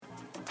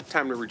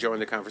time to rejoin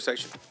the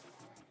conversation.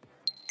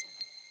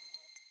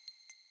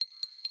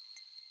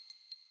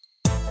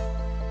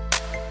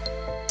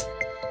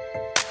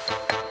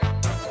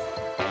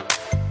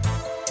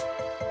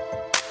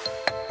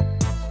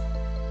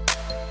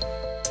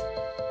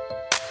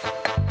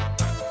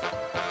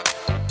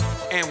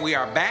 And we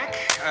are back.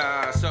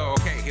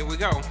 Okay, here we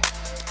go.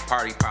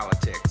 Party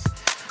politics.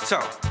 So,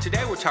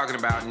 today we're talking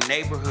about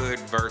neighborhood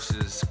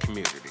versus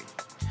community.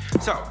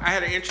 So, I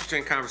had an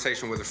interesting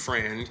conversation with a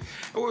friend,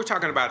 and we were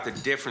talking about the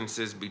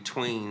differences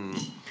between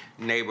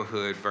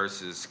neighborhood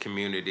versus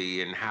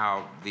community and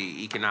how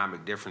the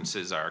economic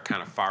differences are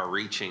kind of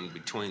far-reaching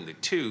between the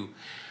two.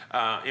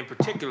 In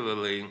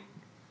particularly,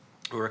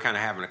 we were kind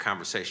of having a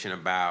conversation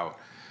about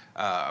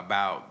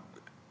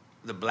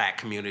the black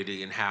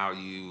community and how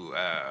you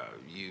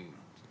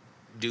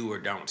do or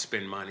don't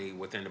spend money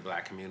within the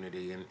black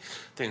community and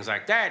things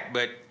like that.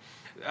 But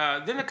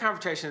then the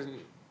conversation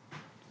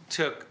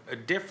took a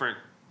different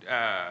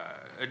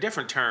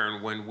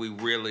turn when we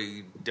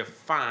really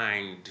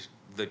defined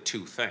the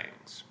two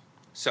things.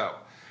 So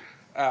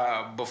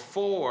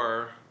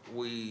before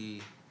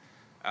we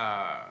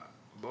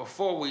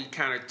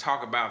kind of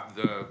talk about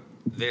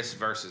this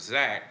versus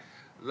that,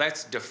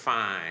 let's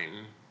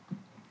define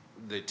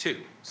the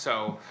two.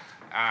 So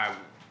I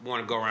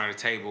want to go around the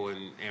table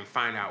and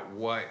find out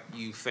what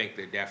you think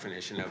the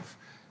definition of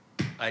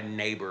a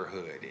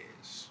neighborhood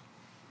is.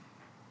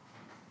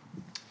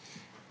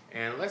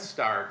 And let's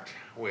start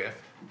with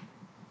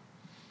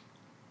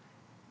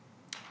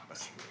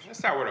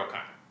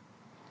O'Connor.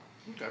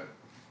 Okay.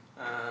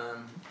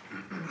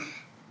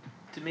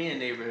 To me, a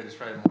neighborhood is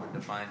probably more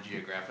defined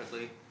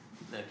geographically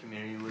than a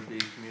community would be.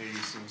 Community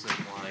seems like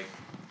more like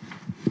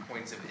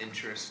points of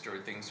interest or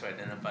things to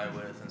identify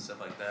with and stuff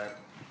like that.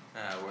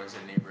 Whereas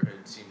a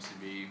neighborhood seems to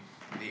be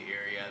the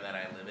area that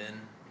I live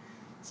in.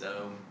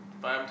 So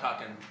if I'm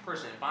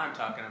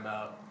talking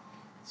about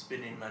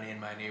spending money in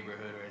my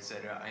neighborhood or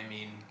etc., I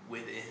mean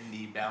within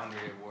the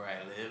boundary of where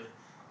I live.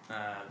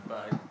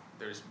 But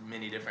there's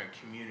many different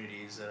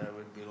communities that I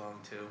would belong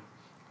to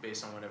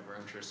based on whatever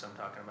interests I'm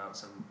talking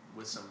about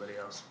with somebody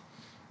else.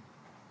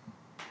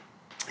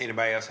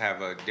 Anybody else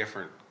have a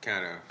different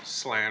kind of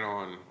slant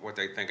on what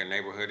they think a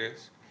neighborhood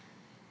is?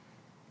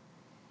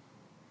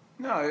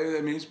 No, I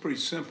mean, it's pretty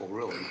simple,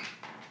 really.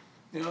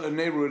 You know, a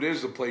neighborhood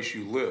is the place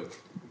you live.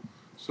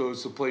 So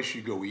it's the place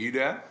you go eat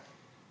at.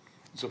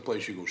 It's a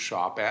place you go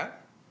shop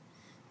at.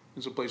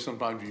 It's a place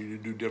sometimes you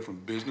do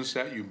different business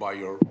at. You buy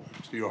your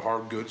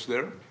hard goods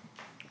there.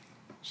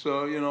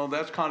 So, you know,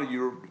 that's kind of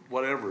your,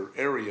 whatever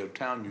area of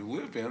town you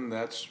live in,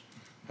 that's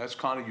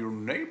kind of your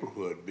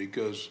neighborhood,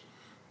 because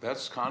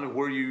that's kind of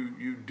where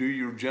you do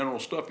your general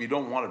stuff. You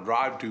don't want to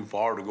drive too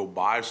far to go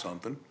buy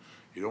something.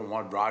 You don't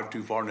want to drive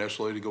too far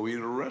necessarily to go eat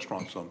at a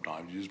restaurant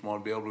sometimes. You just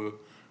want to be able to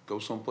go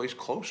someplace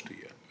close to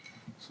you.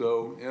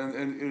 So,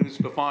 and it's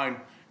defined,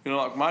 you know,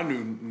 like my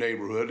new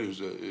neighborhood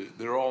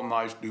they're all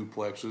nice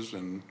duplexes,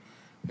 and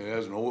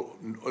it's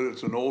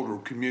an older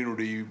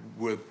community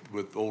with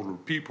older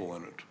people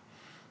in it.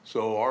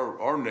 So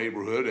our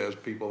neighborhood has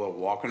people that are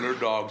walking their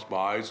dogs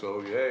by.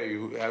 So, hey,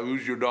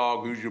 who's your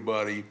dog? Who's your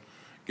buddy?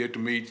 Get to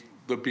meet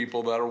the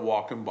people that are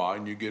walking by,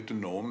 and you get to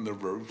know them. They're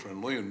very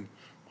friendly, and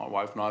my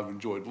wife and I have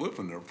enjoyed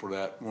living there for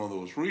that, one of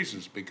those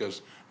reasons,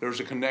 because there's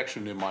a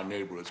connection in my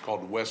neighborhood. It's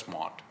called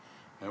Westmont,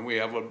 and we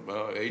have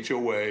a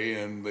HOA,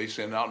 and they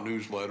send out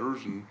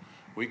newsletters, and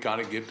we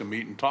kind of get to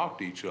meet and talk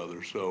to each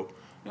other. So,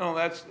 you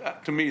know,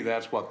 to me,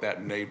 that's what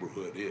that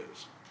neighborhood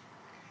is.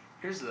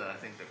 Here's I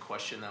think the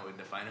question that would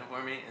define it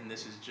for me, and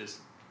this is just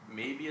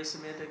maybe a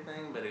semantic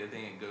thing, but I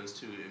think it goes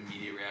to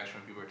immediate reaction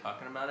when people are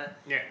talking about it.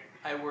 Yeah.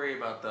 I worry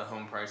about the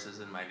home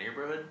prices in my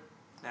neighborhood.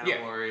 I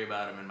don't worry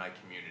about them in my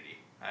community.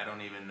 I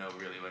don't even know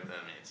really what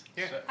that means.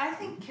 Yeah. I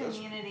think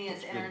community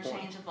is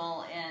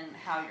interchangeable in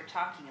how you're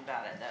talking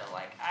about it, though.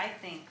 Like, I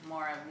think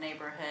more of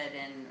neighborhood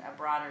in a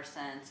broader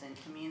sense, and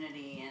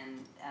community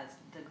and as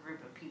the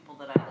group of people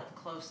that I live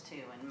close to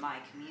in my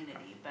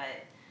community.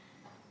 But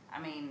I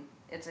mean,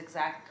 it's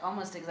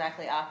almost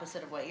exactly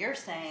opposite of what you're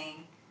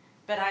saying.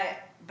 But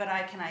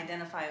I can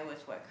identify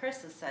with what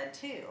Chris has said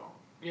too.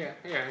 Yeah.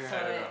 So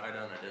I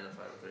don't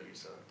identify with what you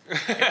said.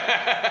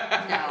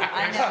 No,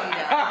 I know you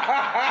don't.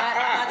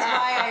 That's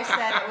why I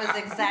said it was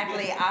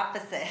exactly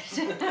opposite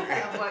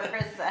of what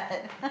Chris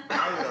said.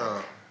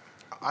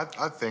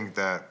 I think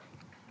that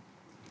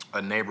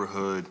a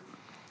neighborhood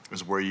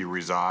is where you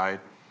reside,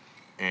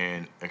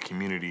 and a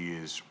community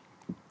is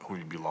who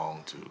you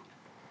belong to,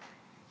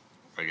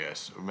 I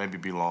guess. Or maybe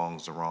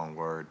belong's the wrong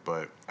word,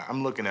 but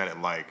I'm looking at it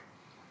like,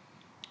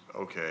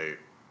 okay,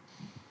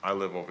 I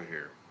live over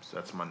here. So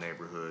that's my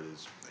neighborhood.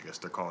 I guess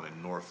they're calling it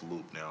North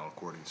Loop now,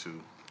 according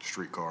to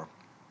Streetcar.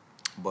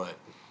 But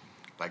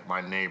like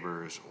my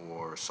neighbors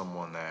or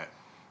someone that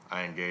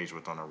I engage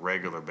with on a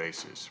regular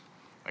basis,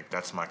 like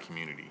that's my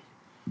community.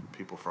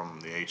 People from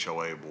the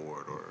HOA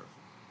board, or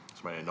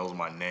somebody that knows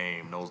my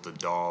name, knows the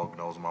dog,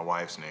 knows my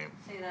wife's name.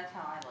 See, that's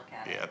how I look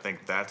at it. Yeah, I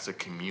think that's a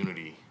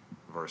community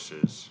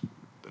versus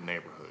the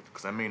neighborhood.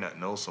 Because I may not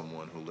know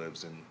someone who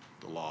lives in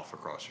the Loft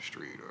across the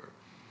street, or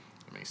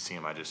I mean, see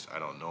him, I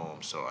don't know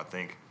him. So I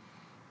think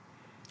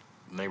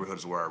neighborhood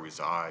is where I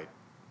reside.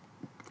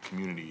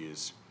 Community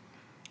is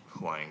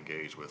who I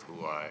engage with,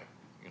 who I,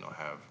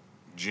 have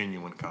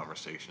genuine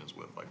conversations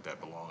with, like that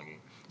belonging.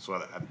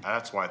 So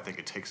that's why I think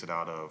it takes it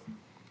out of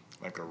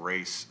like a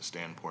race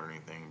standpoint or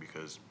anything,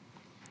 because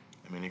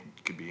I mean, it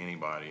could be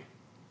anybody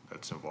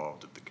that's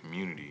involved in the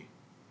community.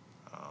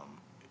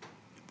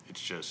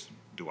 It's just,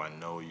 do I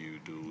know you?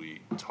 Do we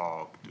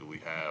talk? Do we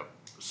have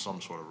some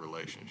sort of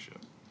relationship?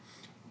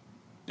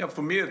 Yeah,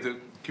 for me, the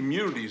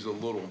community is a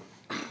little,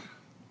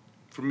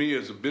 for me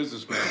as a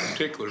businessman in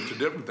particular, it's a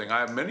different thing. I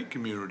have many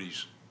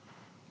communities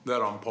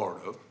that I'm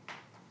part of.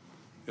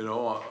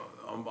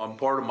 I'm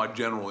part of my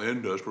general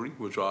industry,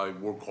 which I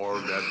work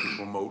hard at to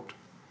promote.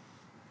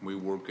 We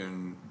work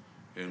in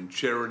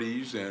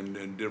charities and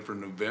in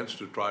different events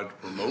to try to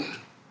promote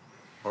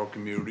our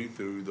community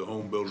through the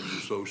Home Builders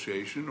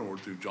Association or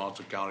through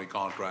Johnson County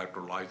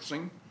Contractor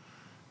Licensing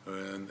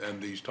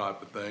and these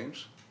type of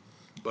things.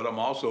 But I'm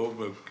also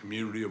a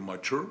community of my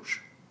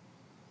church.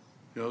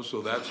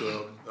 So that's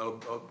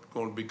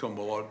going to become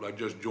a lot. I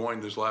just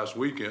joined this last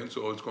weekend,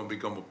 so it's going to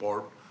become a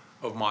part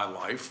of my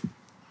life.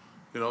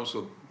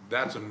 So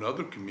that's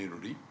another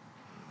community.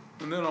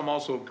 And then I'm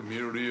also a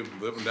community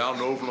of living down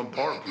in Overland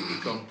Park. You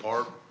become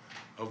part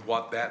of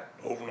what that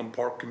Overland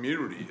Park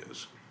community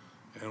is.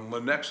 And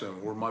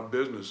Lenexa, where my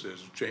business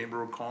is,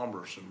 Chamber of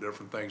Commerce and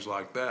different things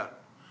like that.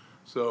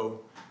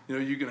 So,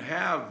 you can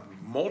have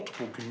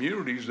multiple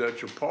communities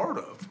that you're part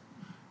of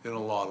in a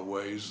lot of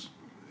ways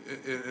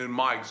in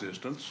my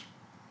existence.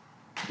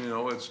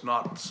 It's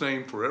not the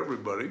same for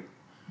everybody,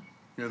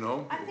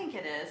 I think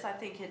it is. I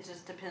think it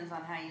just depends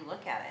on how you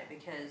look at it,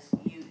 because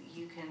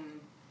you can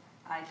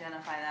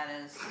identify that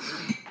as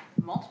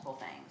multiple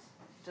things.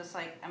 Just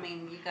like, I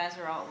mean, you guys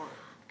we're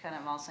kind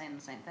of all saying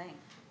the same thing.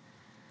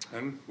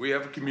 And we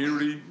have a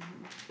community,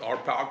 our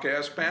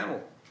podcast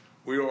panel.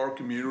 We are a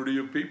community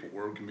of people.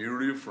 We're a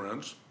community of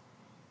friends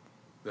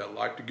that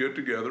like to get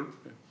together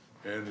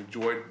and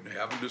enjoy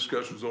having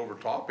discussions over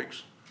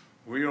topics.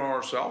 We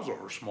ourselves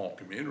are a small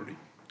community.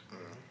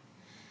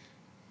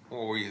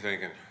 What were you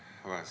thinking?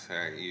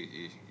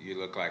 You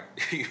look like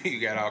you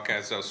got all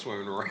kinds of stuff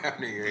swimming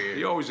around in your head.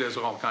 He always has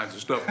all kinds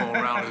of stuff going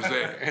around his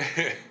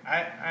head.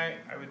 I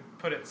would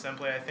put it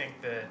simply. I think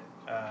that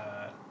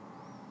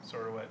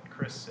sort of what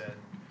Chris said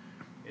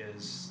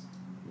is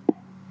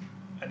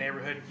a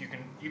neighborhood.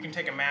 You can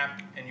take a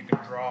map and you can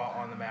draw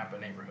on the map a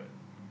neighborhood.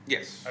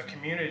 Yes. A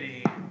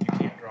community you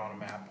can't draw on a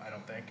map. I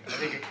don't think. I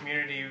think a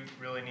community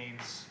really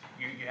needs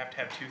you have to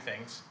have two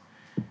things.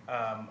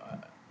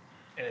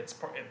 And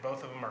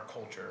both of them are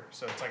culture.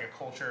 So it's like a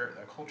culture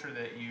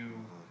that you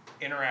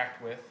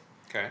interact with,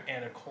 okay,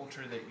 and a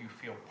culture that you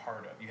feel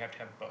part of. You have to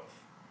have both,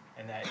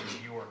 and that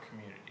is your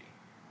community.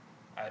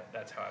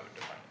 That's how I would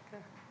define it.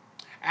 Okay.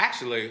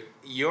 Actually,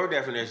 your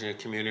definition of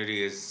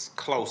community is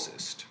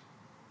closest.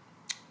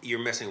 You're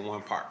missing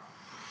one part: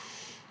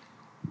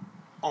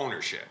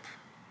 ownership.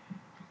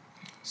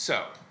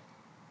 So,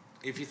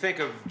 if you think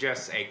of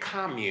just a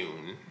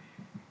commune,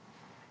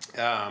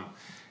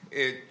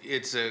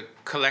 it's a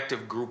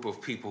collective group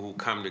of people who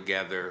come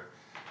together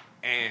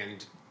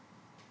and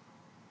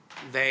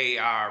they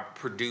are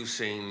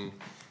producing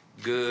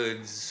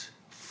goods,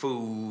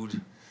 food,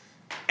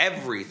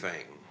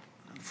 everything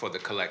for the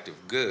collective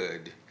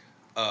good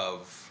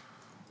of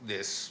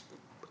this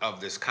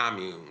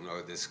commune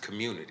or this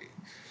community.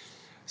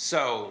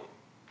 So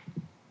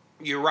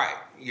you're right.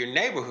 Your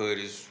neighborhood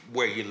is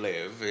where you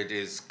live. It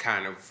is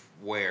kind of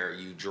where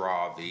you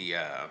draw the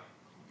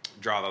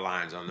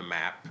lines on the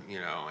map,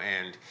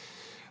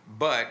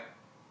 but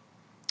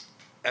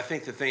I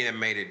think the thing that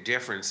made it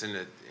different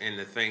and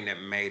the thing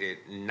that made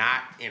it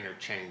not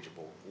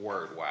interchangeable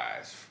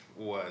word-wise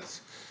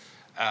was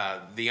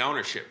the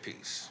ownership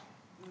piece.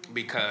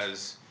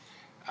 Because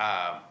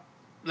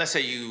let's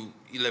say you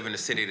live in a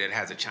city that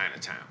has a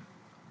Chinatown.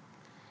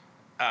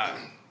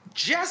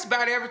 Just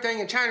about everything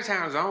in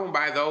Chinatown is owned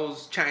by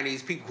those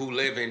Chinese people who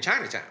live in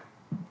Chinatown.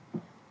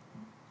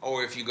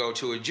 Or if you go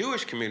to a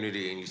Jewish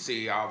community and you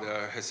see all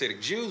the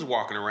Hasidic Jews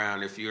walking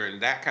around, if you're in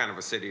that kind of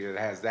a city that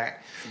has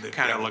that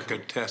kind of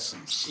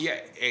delicatessens. Yeah,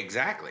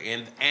 exactly.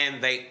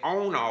 And they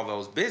own all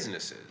those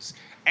businesses.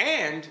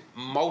 And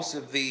most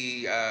of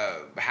the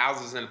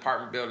houses and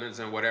apartment buildings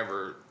and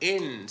whatever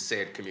in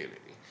said community.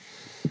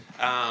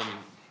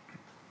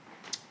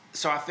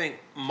 So I think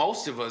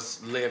most of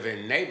us live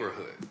in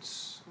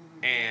neighborhoods.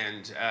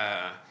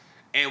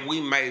 And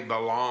we may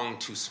belong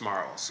to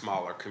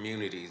smaller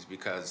communities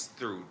because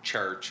through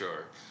church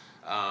or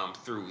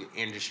through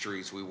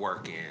industries we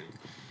work in.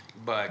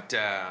 But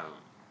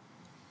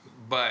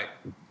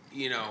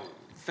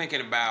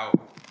thinking about,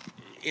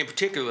 in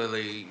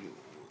particularly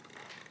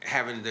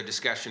having the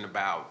discussion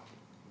about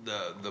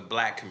the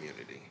black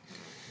community,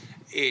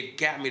 it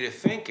got me to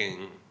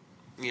thinking,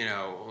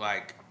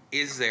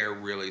 is there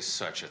really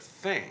such a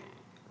thing?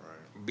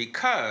 Right.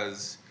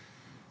 Because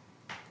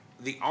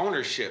the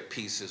ownership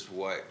piece is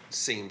what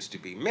seems to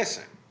be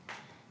missing.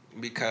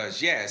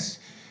 Because yes,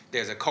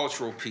 there's a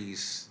cultural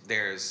piece,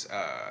 there's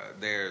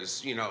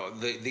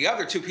the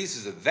other two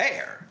pieces are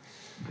there,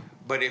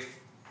 but if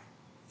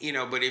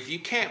you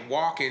can't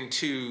walk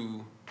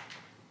into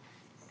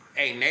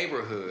a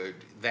neighborhood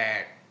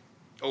that,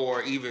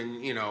 or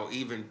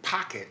even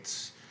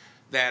pockets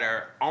that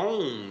are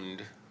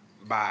owned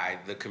by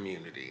the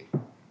community,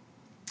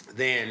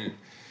 then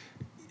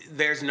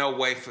there's no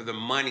way for the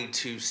money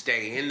to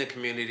stay in the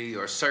community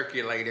or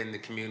circulate in the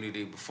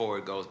community before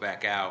it goes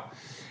back out.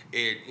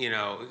 The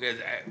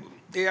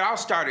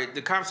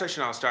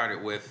conversation all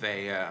started with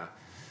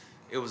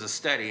it was a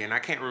study, and I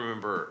can't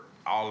remember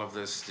all of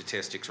the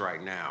statistics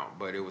right now,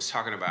 but it was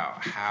talking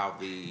about how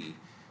the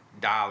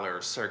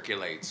dollar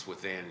circulates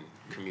within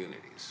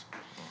communities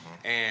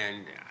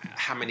and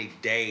how many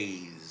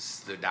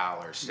days the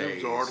dollar stays. There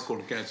was an article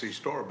in the Kansas City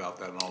Star about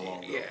that not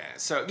long ago.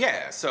 So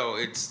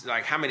it's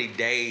like how many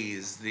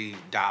days the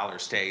dollar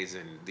stays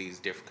in these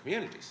different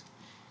communities.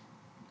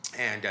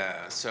 And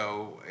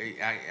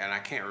I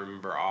can't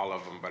remember all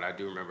of them, but I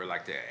do remember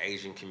like the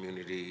Asian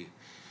community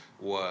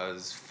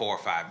was 4 or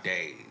 5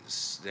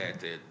 days that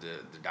the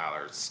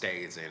dollar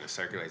stays in and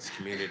circulates the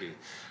community.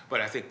 But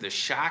I think the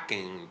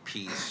shocking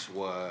piece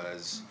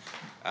was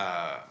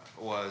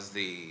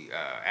the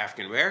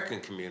African American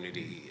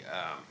community.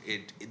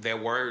 There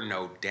were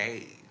no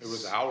days. It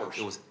was hours.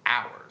 It was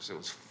hours. It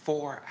was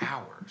 4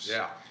 hours.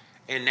 Yeah.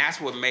 And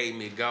that's what made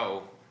me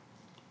go,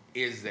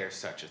 is there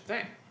such a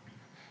thing?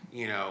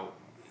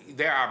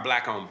 There are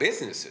black-owned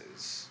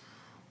businesses,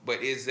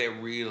 but is there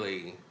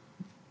really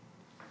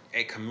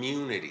a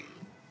community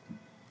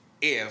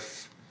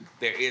if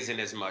there isn't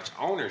as much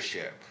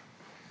ownership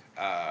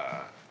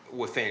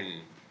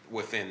within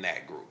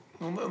that group?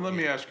 Well, let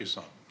me ask you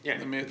something. Yeah.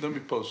 Let me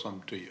pose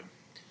something to you.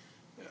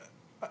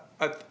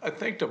 I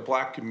think the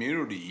black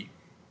community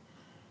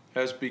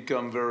has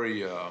become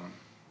very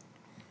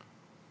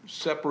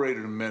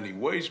separated in many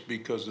ways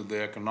because of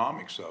the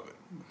economics of it.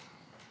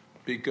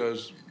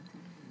 Because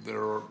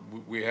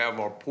we have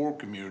our poor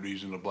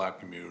communities in the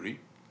black community,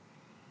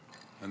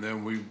 and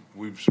then we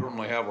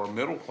certainly have our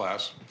middle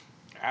class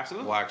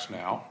Absolutely. blacks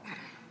now,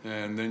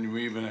 and then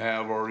we even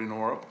have our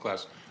upper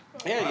class.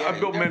 Yeah, I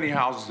built many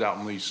houses out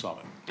in Lee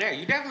Summit. Yeah,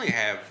 you definitely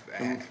have.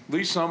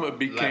 Lee Summit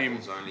became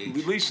Levels on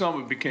each.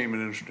 an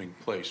interesting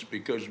place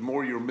because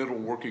more your middle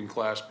working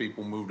class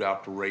people moved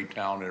out to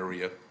Raytown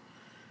area,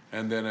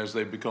 and then as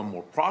they become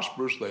more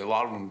prosperous, a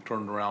lot of them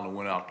turned around and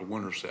went out to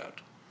Winterset,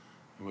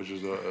 which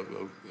is a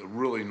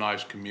really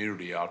nice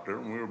community out there,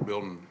 and we were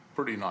building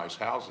pretty nice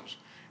houses.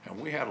 And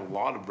we had a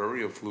lot of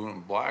very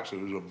affluent blacks. It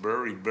was a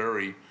very,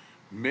 very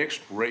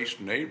mixed race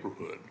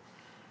neighborhood.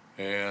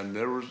 And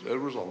there was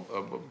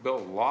a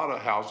lot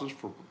of houses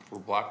for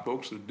black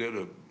folks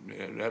that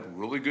had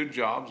really good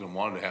jobs and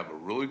wanted to have a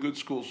really good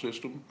school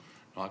system,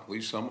 like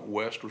Lee Summit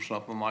West or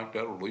something like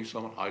that, or Lee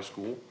Summit High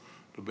School,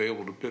 to be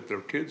able to put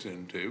their kids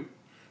into,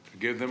 to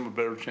give them a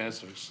better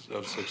chance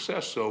of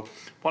success. So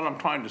what I'm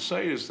trying to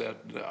say is that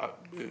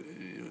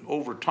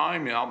over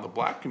time now, the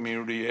black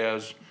community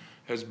has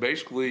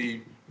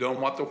basically done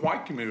what the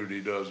white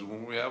community does.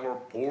 When we have our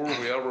poor,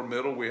 we have our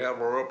middle, we have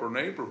our upper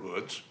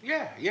neighborhoods.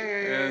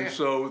 Yeah.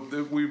 So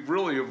we've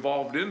really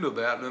evolved into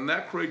that, and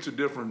that creates a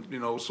different,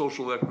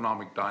 social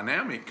economic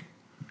dynamic.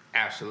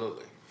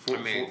 Absolutely.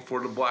 For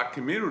the black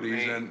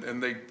communities,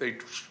 and they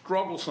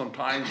struggle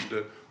sometimes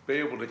to be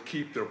able to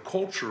keep their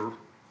culture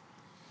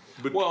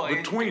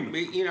between them.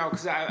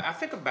 Because I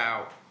think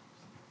about,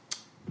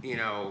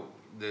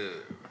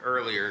 the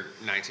earlier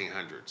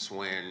 1900s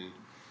when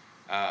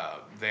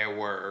there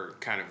were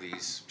kind of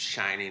these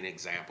shining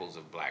examples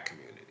of black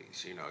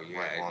communities. You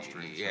Black had Wall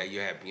Street,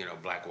 you had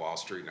Black Wall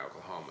Street in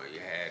Oklahoma.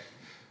 You had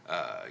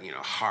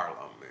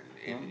Harlem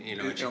and in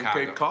Chicago. On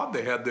Cape Cod,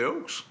 they had the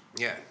Oaks.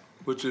 Yeah.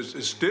 Which is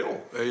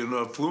still an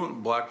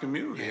affluent black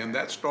community, and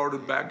that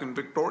started back in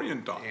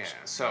Victorian times. Yeah.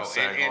 So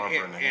Sag Harbor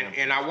and the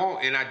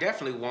Hamptons. I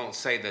definitely won't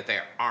say that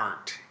there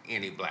aren't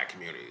any black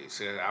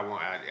communities.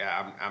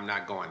 I'm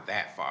not going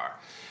that far.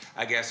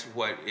 I guess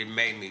what it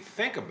made me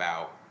think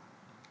about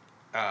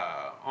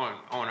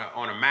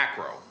on a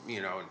macro,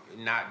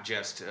 not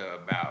just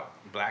about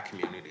black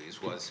communities,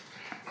 was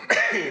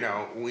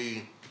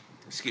we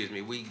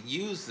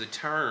use the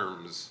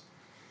terms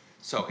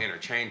so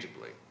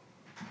interchangeably,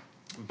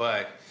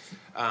 but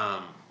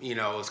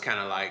it's kind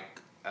of like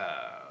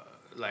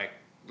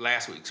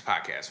last week's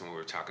podcast when we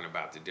were talking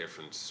about the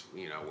difference,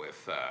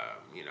 with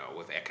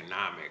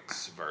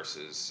economics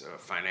versus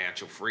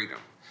financial freedom.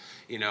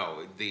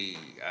 The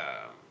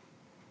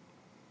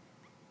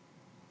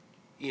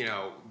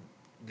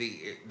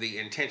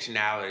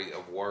intentionality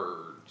of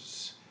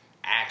words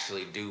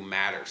actually do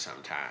matter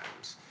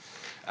sometimes.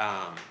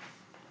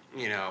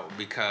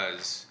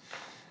 Because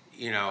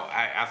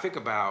I think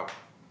about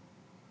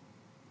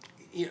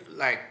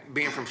like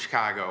being from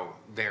Chicago,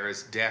 there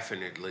is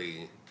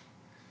definitely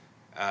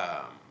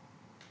a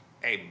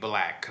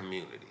black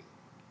community,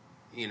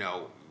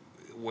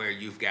 where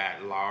you've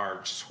got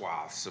large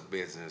swaths of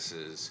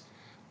businesses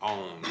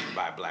owned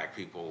by black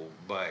people,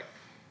 but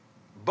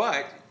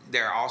But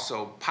there are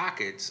also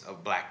pockets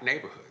of black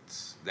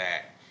neighborhoods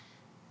that,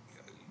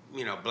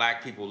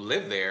 black people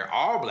live there.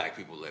 All black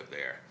people live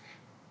there,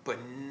 but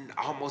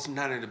almost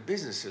none of the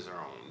businesses are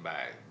owned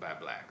by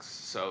blacks.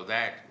 So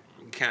that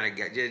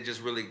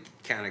just really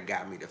kind of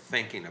got me to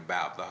thinking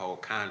about the whole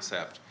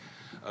concept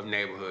of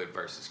neighborhood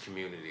versus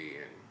community.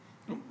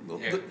 And Well,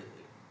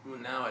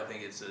 now I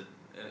think it's and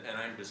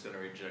I'm just going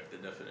to reject the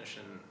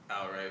definition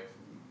outright,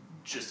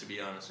 just to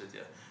be honest with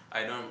you.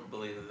 I don't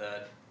believe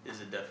that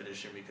is a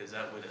definition, because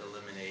that would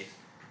eliminate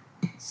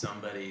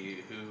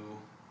somebody who,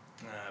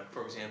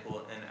 for example,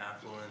 an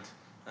affluent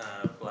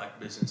black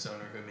business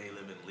owner who may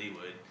live in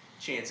Leawood.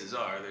 Chances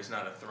are there's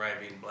not a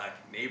thriving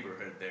black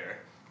neighborhood there,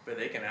 but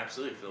they can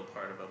absolutely feel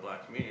part of a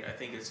black community. I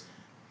think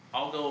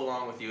I'll go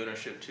along with the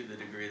ownership to the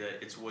degree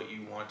that it's what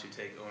you want to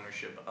take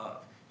ownership of.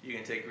 You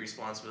can take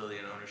responsibility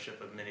and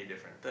ownership of many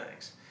different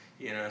things.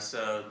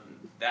 So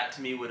that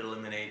to me would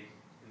eliminate,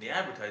 in the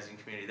advertising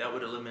community, that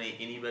would eliminate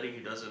anybody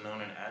who doesn't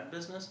own an ad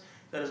business.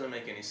 That doesn't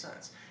make any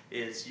sense.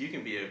 You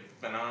can be a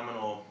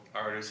phenomenal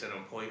artist and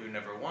employee who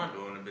never wanted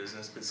to own a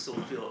business, but still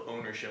feel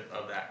ownership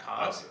of that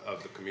cause.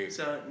 Of the community.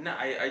 So no,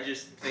 I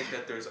just think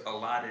that there's a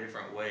lot of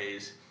different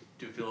ways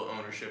to feel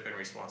ownership and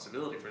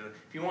responsibility for them.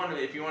 If you want to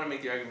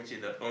make the argument to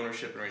you that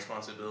ownership and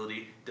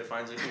responsibility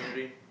defines a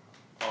community,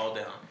 all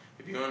down.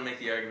 If you want to make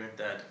the argument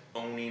that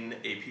owning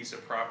a piece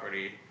of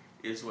property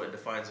is what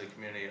defines a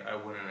community, I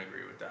wouldn't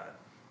agree with that.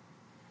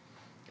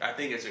 I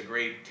think it's a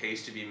great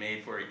case to be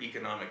made for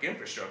economic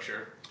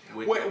infrastructure,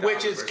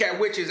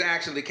 which is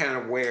actually kind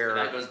of where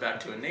that goes back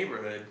to a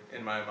neighborhood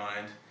in my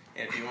mind.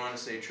 And if you want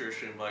to say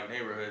traditionally black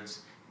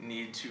neighborhoods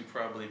need to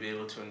probably be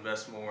able to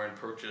invest more and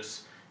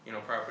purchase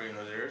property in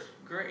those areas,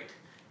 great.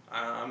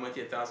 I'm with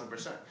you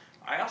 1,000%.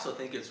 I also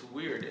think it's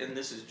weird, and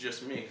this is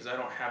just me because I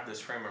don't have this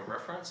frame of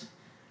reference.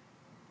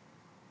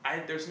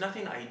 There's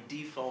nothing I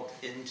default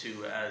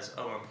into as,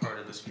 I'm part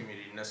of this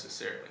community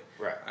necessarily.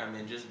 Right. I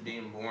mean, just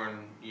being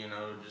born,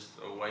 just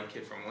a white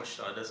kid from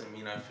Wichita doesn't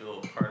mean I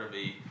feel part of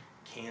a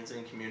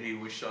Kansan community,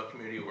 Wichita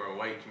community, or a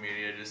white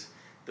community.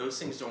 Those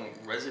things don't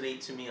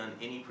resonate to me on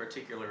any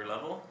particular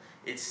level.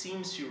 It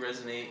seems to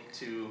resonate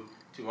to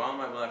all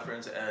my black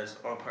friends as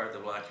I'm part of the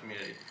black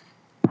community.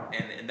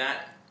 And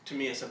that, to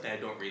me, is something I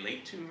don't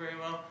relate to very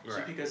well. Right.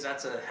 Just because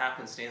that's a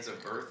happenstance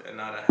of birth and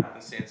not a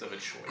happenstance of a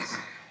choice.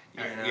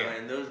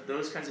 And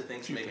those kinds of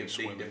things make a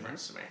big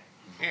difference to me.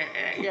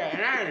 And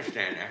I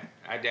understand that.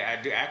 I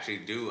actually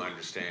do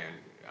understand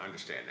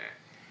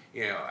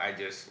that. I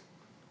just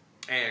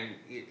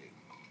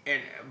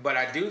but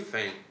I do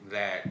think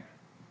that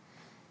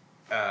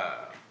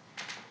I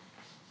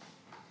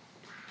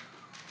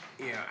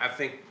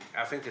think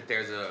that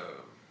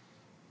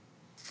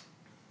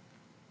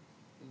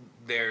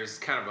there's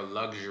kind of a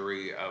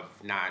luxury of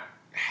not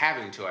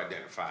having to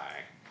identify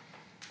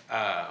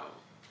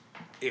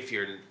if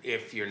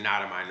you're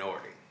not a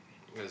minority,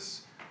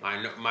 because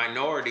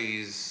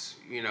minorities,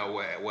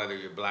 whether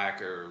you're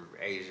black or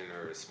Asian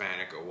or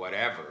Hispanic or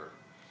whatever,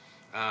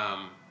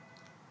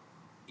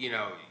 you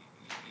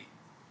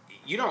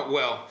don't.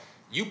 Well,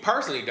 you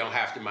personally don't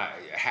have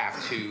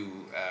to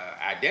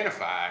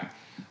identify,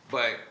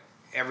 but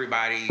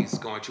everybody's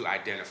going to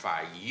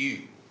identify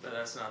you. But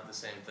that's not the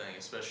same thing,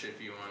 especially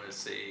if you want to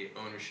say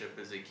ownership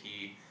is a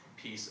key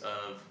piece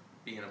of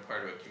being a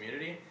part of a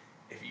community.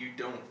 If you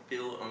don't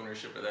feel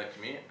ownership of that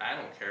community, I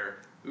don't care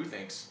who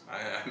thinks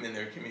I'm in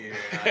their community or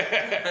not.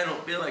 I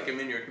don't feel like I'm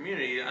in your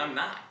community, I'm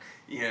not.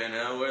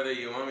 Whether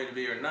you want me to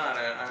be or not,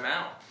 I'm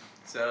out.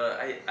 So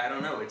I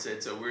don't know,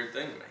 it's a weird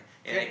thing to me.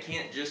 And it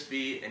can't just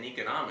be an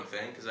economic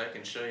thing, because I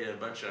can show you a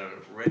bunch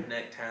of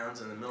redneck towns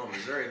in the middle of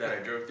Missouri that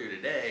I drove through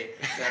today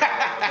that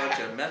have a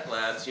bunch of meth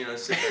labs,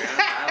 sitting around.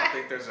 I don't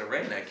think there's a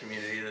redneck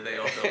community that they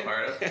all feel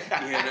part of.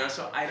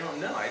 So I don't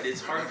know.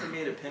 It's hard for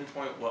me to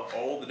pinpoint what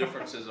all the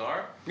differences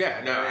are.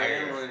 Yeah, no, I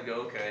am willing to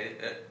go, okay,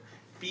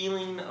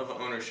 feeling of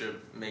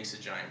ownership makes a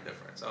giant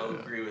difference. I'll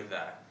agree with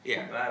that.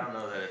 Yeah. But I don't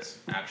know that it's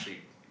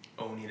actually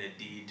owning a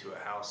deed to a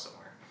house somewhere.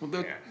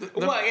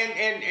 Well,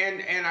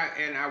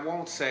 and I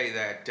won't say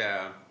that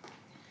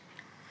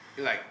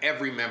like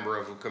every member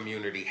of a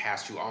community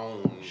has to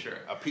own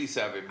a piece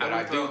of it, but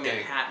I do think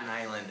Manhattan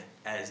Island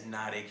as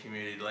not a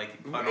community, like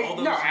on all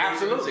those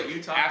absolutely that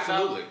you talked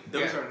about,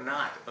 those yeah. are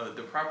not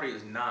the property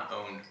is not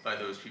owned by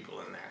those people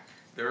in there.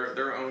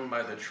 They're owned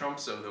by the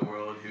Trumps of the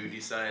world who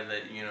decide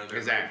that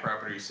they're great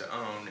properties to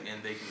own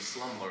and they can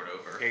slumlord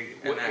over,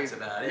 and that's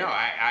about it. No,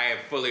 I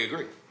fully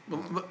agree.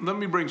 Well, let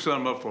me bring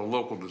something up for a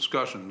local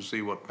discussion and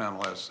see what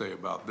panel has to say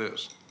about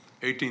this.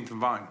 18th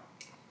and Vine.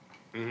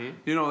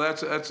 Mm-hmm.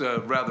 That's a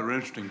rather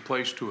interesting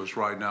place to us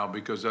right now,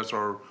 because that's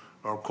our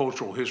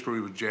cultural history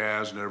with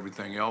jazz and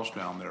everything else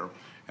down there.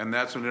 And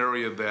that's an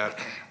area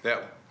that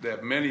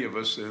many of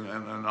us,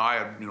 and I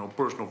had, a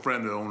personal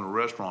friend that owned a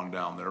restaurant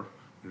down there,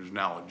 who's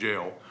now in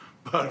jail.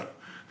 But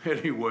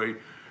anyway,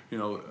 it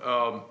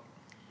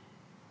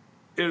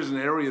is an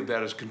area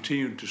that has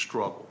continued to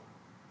struggle.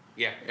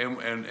 Yeah.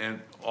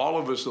 And all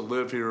of us that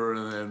live here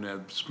and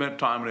have spent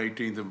time at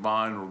 18th and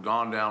Vine, or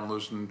gone down and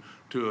listened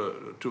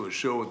to a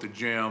show at the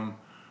gym,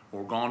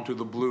 or gone to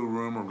the Blue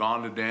Room, or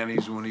gone to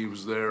Danny's when he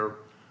was there,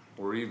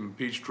 or even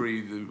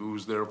Peachtree, who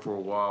was there for a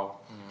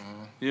while.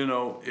 You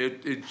know,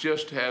 it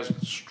just has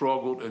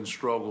struggled and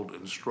struggled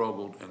and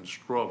struggled and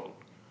struggled,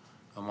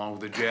 along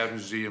with the Jazz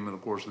Museum and,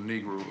 of course, the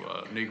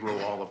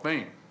Negro Hall of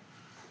Fame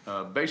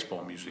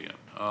baseball museum.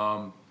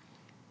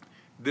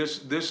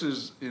 This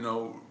is, you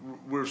know,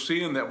 we're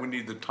seeing that we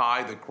need to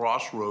tie the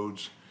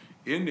crossroads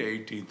into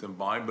 18th and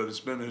Vine, but it's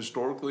been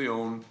historically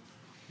owned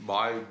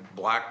by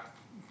black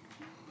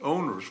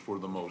owners for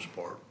the most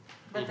part.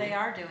 But they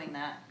are doing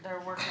that.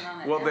 They're working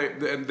on it Well,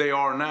 now. they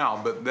are now,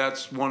 but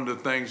that's one of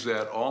the things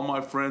that all my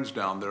friends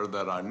down there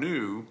that I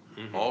knew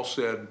all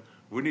said,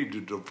 we need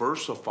to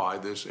diversify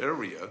this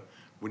area.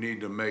 We need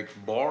to make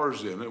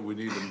bars in it. We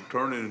need to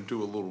turn it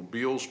into a little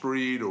Beale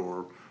Street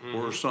or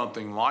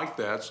something like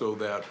that, so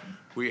that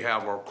we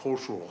have our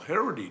cultural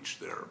heritage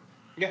there.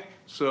 Yeah.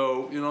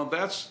 So, you know,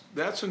 that's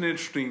an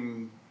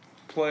interesting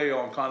play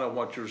on kind of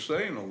what you're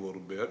saying a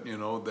little bit, you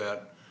know,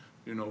 that,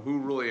 you know, who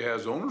really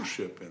has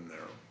ownership in there?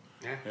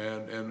 Yeah.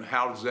 And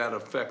how does that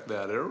affect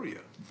that area?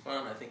 Well,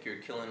 and I think you're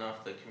killing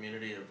off the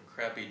community of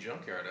crappy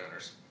junkyard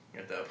owners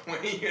at that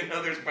point. You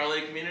know, there's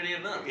probably a community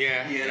of them.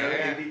 Yeah, You know,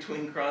 yeah. in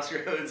between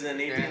Crossroads and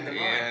 18th and Vine.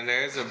 And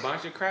there's a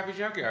bunch of crappy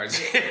junkyards.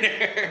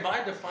 If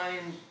I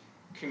define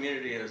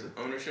community as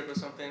ownership of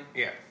something,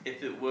 Yeah.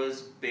 if it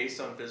was based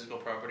on physical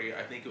property,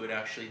 I think it would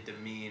actually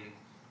demean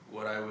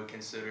what I would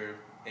consider,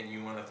 and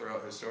you want to throw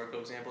out historical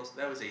examples,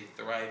 that was a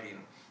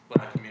thriving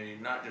black community,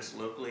 not just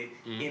locally,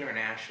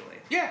 internationally.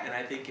 Yeah. And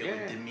I think it Yeah,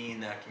 would yeah. demean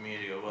that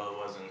community. Well, it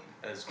wasn't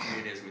as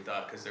community as we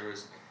thought because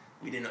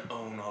we didn't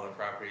own all the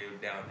property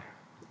down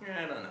there.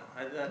 Yeah, I don't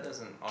know. That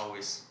doesn't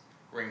always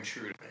ring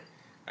true to me.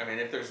 I mean,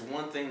 if there's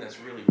one thing that's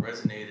really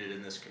resonated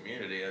in this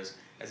community as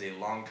a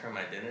long-term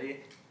identity,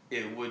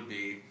 it would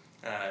be,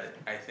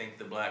 I think,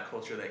 the black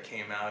culture that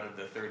came out of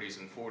the 30s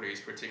and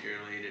 40s,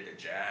 particularly related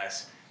to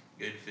jazz,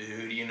 good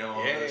food, you know,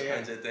 all those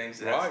kinds of things.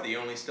 That's the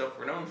only stuff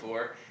we're known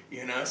for,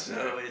 you know,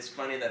 so it's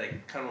funny that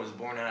it kind of was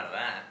born out of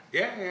that.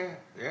 Yeah,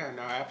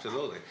 no,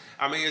 absolutely.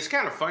 I mean, it's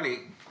kind of funny,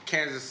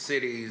 Kansas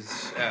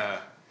City's,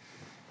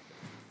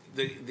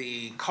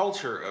 the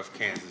culture of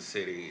Kansas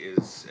City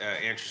is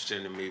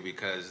interesting to me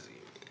because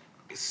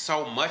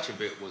so much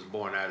of it was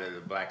born out of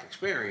the black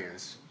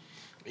experience,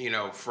 you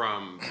know,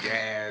 from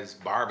jazz,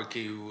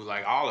 barbecue,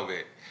 like all of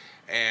it.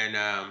 And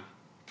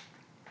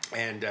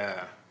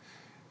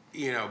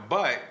you know,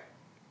 but,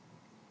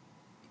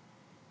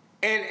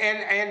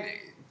 and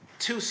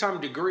to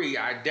some degree,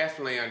 I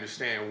definitely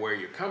understand where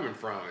you're coming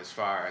from as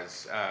far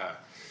as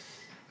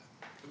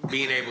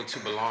being able to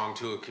belong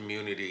to a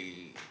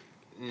community,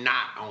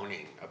 not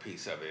owning a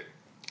piece of it.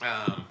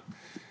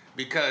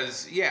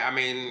 Because, yeah, I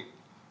mean,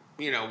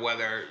 you know,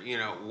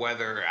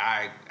 whether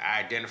I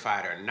identify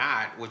it or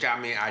not, which I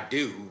mean, I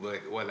do,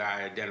 but whether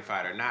I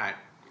identify it or not,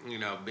 you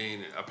know,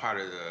 being a part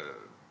of the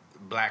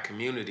black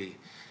community,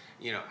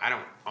 you know, I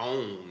don't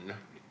own,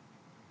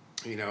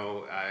 you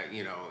know,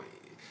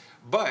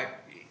 but,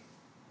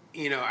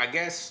 you know, I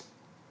guess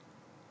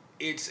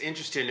it's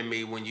interesting to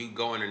me when you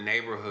go in a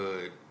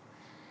neighborhood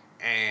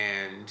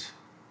and,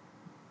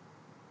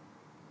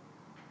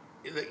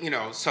 you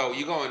know, so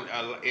you go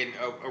in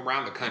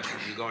around the country,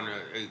 you go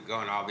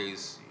in all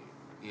these,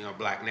 you know,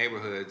 black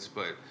neighborhoods,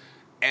 but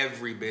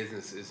every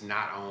business is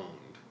not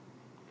owned,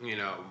 you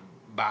know,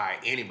 by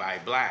anybody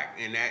black,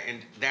 and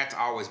that's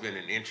always been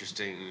an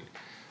interesting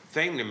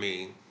thing to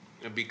me,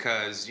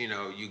 because, you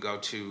know, you go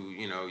to,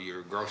 you know,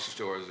 your grocery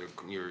stores or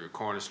your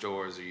corner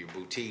stores or your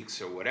boutiques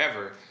or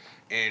whatever,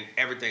 and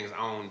everything's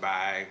owned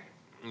by,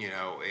 you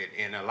know,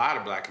 in a lot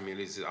of black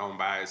communities, it's owned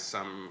by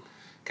some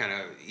kind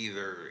of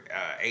either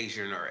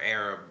Asian or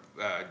Arab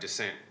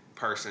descent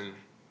person.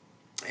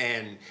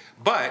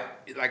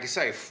 But like I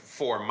say,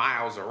 4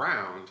 miles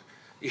around,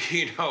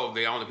 you know,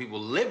 the only people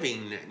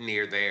living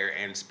near there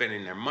and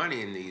spending their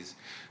money in these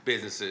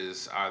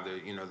businesses are the,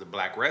 you know, the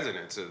black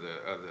residents of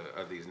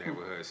these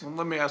neighborhoods. Well,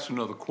 let me ask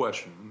another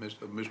question,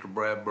 Mr.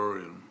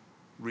 Bradbury and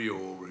Rio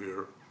over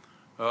here.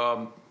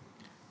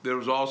 There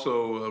was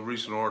also a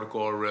recent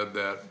article I read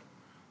that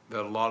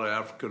a lot of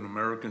African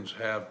Americans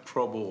have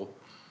trouble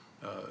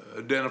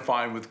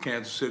identifying with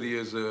Kansas City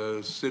as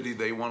a city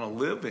they want to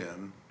live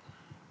in,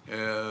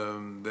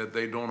 and that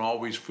they don't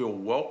always feel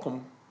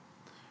welcome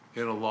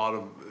in a lot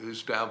of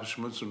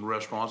establishments and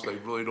restaurants. They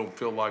really don't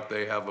feel like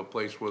they have a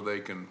place where they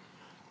can,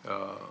 you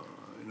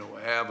know,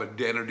 have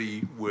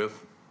identity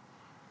with.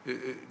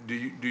 Do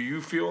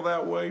you feel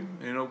that way?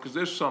 You know, because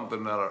there's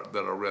something that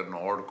I read in an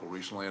article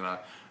recently,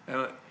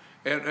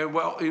 and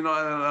well, you know,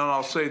 and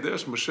I'll say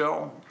this,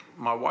 Michelle,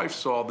 my wife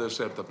saw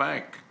this at the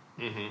bank.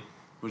 Mm-hmm.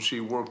 When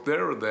she worked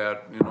there,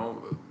 that, you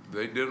know,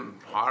 they didn't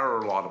hire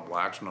a lot of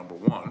blacks, number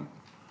one.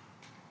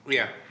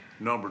 Yeah.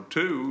 Number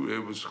two, it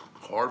was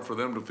hard for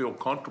them to feel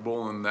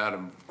comfortable in that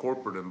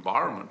corporate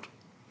environment,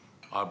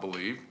 I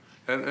believe.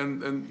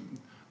 And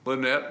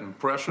Lynette and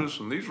Precious,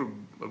 and these were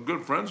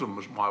good friends of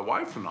my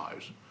wife and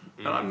I's.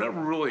 Mm-hmm. And I've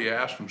never really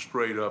asked them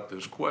straight up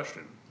this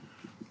question.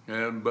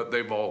 But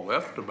they've all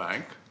left the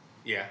bank.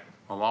 Yeah.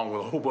 along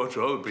with a whole bunch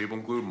of other people,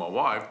 including my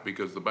wife,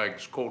 because the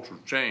bank's culture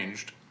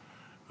changed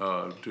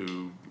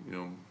to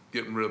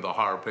getting rid of the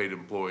higher paid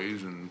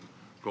employees and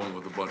going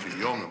with a bunch of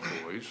young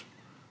employees.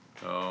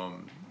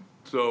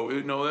 So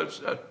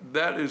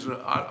that is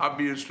I'd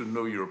be interested to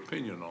know your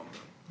opinion on that.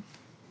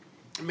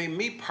 I mean,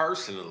 me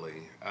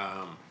personally,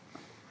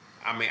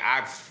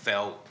 I've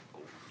felt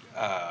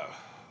a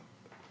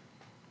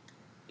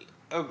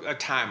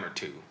time or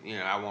two.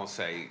 I won't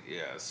say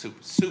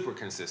super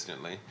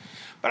consistently,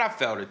 but I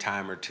felt a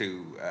time or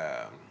two.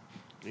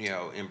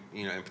 In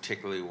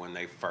particularly when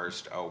they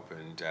first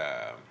opened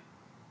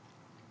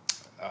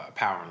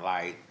Power and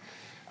Light.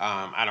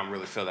 I don't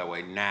really feel that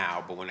way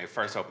now, but when they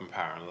first opened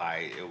Power and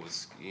Light, it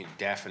was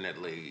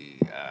definitely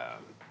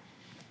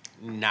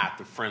not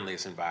the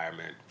friendliest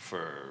environment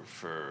for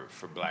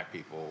black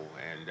people,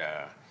 and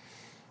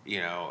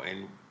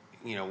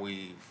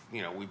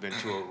we've been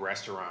to a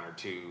restaurant or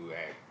two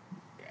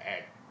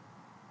at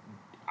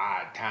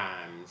odd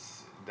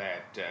times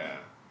that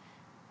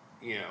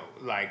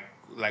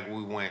like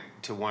we went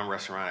to one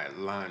restaurant at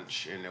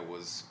lunch and it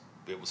was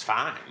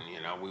fine.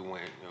 We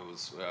went, it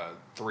was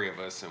three of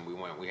us, and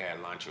we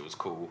had lunch, it was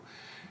cool.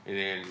 And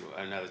then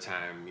another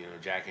time,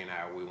 Jackie and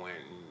I, we went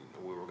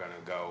and we were gonna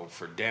go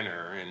for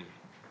dinner,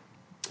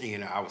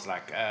 and I was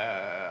like,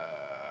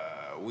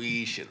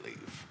 we should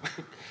leave.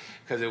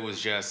 Because it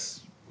was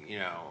just, it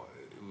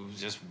was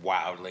just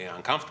wildly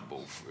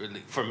uncomfortable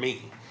for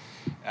me.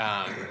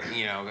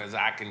 Because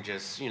I can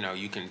just,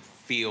 you can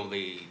feel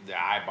the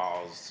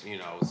eyeballs,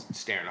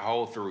 staring a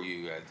hole through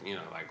you,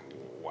 like,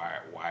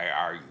 why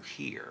are you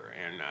here?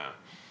 And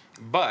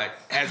but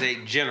as a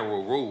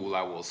general rule,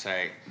 I will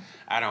say,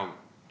 I'm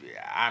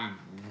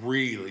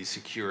really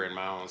secure in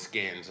my own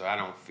skin, so I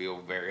don't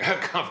feel very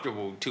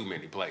uncomfortable too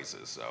many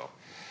places. So,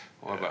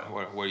 what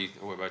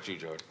about you,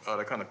 Jordan?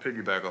 To kind of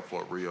piggyback off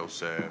what Rio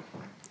said,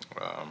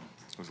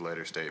 his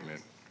later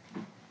statement,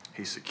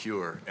 he's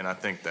secure, and I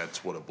think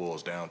that's what it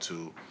boils down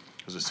to.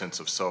 There's a sense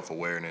of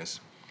self-awareness,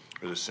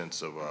 there's a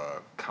sense of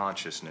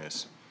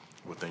consciousness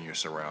within your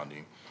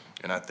surrounding,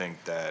 and I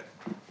think that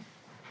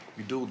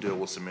you do deal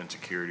with some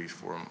insecurities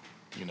from,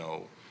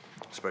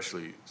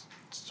 especially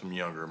some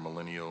younger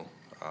millennial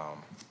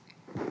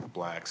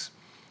blacks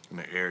in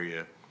the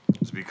area,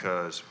 is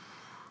because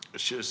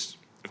it's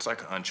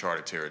like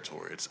uncharted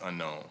territory. It's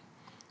unknown.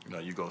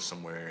 You go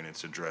somewhere and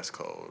it's a dress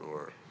code,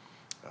 or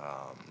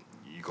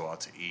you go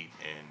out to eat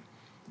and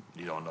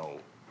you don't know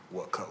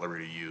what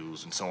cutlery to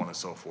use, and so on and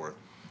so forth.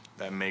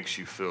 That makes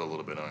you feel a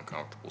little bit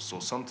uncomfortable. So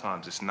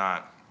sometimes it's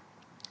not,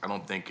 I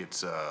don't think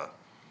it's a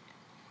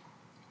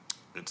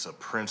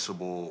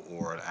principle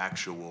or an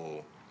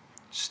actual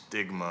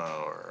stigma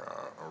or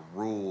a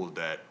rule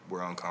that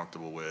we're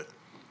uncomfortable with.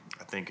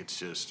 I think it's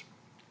just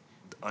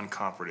the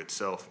uncomfort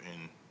itself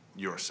in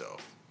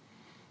yourself.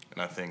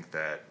 And I think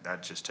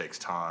that just takes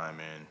time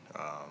and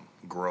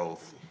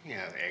growth.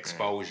 Yeah,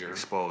 exposure.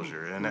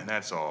 And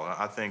that's all.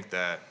 I think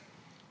that,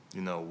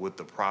 with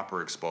the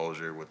proper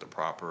exposure, with the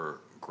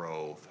proper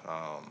growth,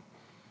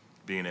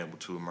 being able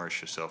to immerse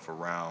yourself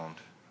around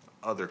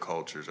other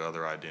cultures,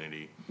 other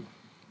identity,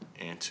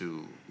 and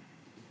to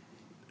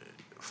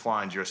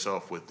find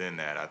yourself within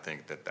that, I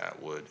think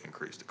that would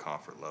increase the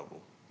comfort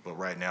level. But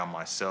right now,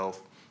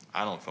 myself,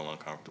 I don't feel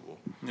uncomfortable.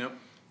 Yep.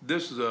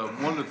 This is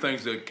one of the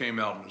things that came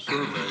out in the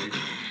survey,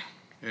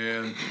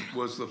 and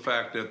was the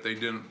fact that they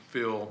didn't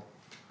feel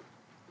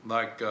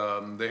like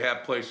they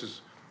have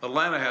places.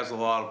 Atlanta has a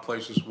lot of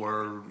places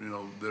where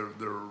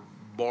there are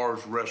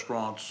bars,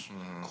 restaurants,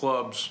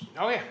 clubs.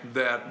 Oh yeah.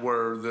 That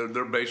where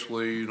they're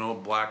basically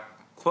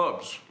black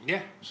clubs.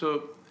 Yeah.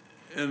 So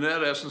in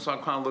that essence, I'm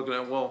kind of looking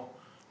at, well,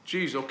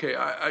 geez, okay,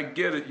 I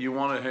get it. You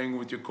want to hang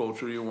with your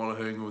culture, you want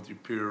to hang with your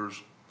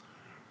peers.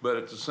 But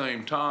at the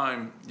same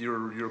time,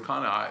 you're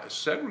kind of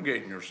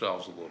segregating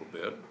yourselves a little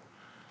bit,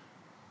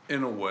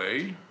 in a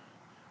way.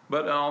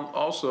 But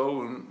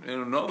also, in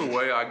another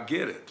way, I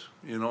get it.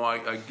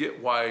 I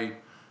get why,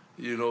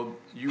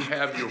 you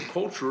have your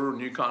culture and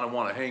you kind of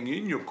want to hang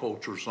in your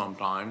culture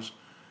sometimes.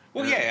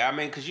 Well, yeah,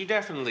 because you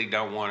definitely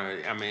don't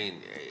want to,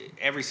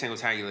 every single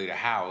time you leave the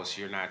house,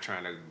 you're not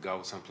trying to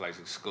go someplace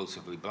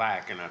exclusively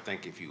black. And I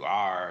think if you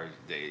are,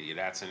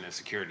 that's an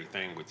insecurity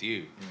thing with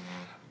you.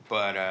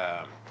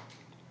 Mm-hmm.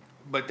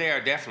 But there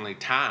are definitely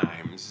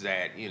times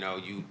that you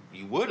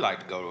would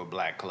like to go to a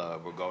black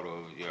club or go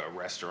to a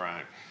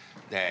restaurant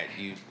that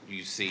you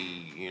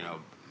see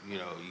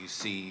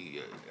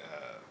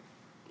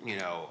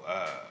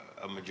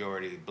a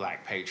majority of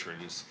black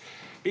patrons,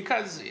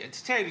 because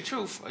to tell you the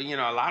truth, a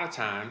lot of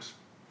times,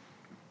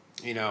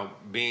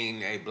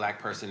 being a black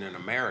person in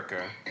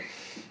America,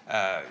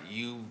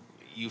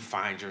 you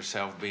find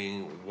yourself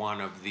being one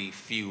of the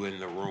few in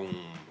the room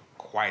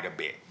quite a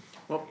bit.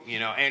 Well,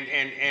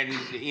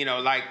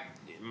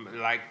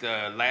 like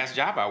the last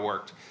job I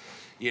worked,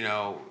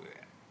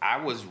 I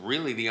was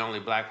really the only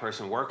black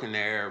person working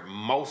there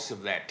most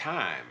of that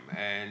time.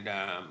 And,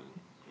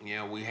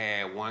 we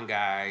had one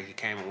guy, he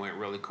came and went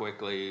really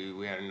quickly.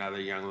 We had another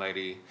young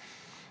lady.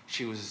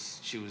 She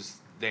was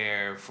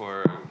there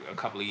for a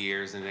couple of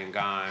years and then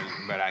gone.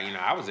 But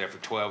I was there for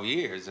 12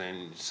 years,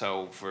 and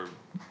so for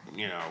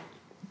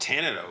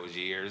 10 of those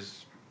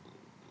years,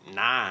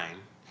 9,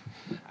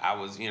 I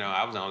was the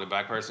only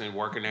black person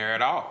working there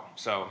at all.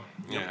 So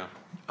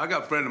I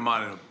got a friend of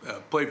mine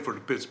that played for the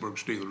Pittsburgh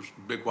Steelers,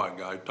 big white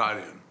guy,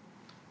 tight end,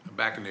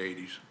 back in the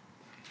 80s.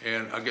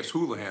 And I guess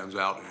Houlihan's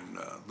out in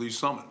Lee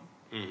Summit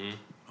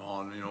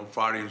on,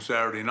 Friday and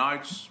Saturday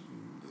nights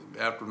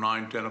after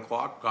 9, 10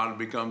 o'clock, kind of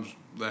becomes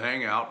the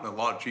hangout. And a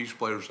lot of Chiefs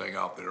players hang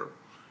out there.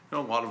 A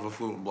lot of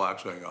affluent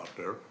blacks hang out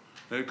there.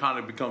 And it kind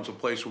of becomes a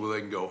place where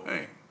they can go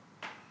hang.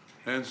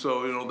 And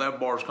so, that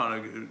bar's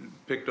kind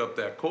of picked up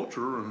that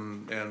culture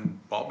and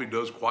probably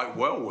does quite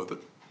well with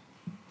it.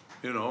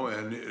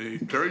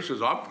 And Terry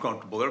says, I'm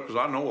comfortable there because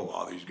I know a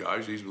lot of these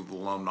guys. He's with the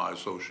alumni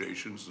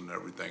associations and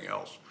everything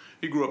else.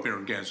 He grew up here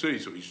in Kansas City,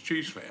 so he's a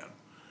Chiefs fan.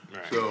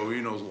 Right. So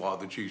he knows a lot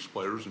of the Chiefs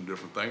players and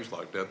different things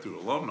like that through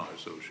alumni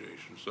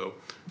associations. So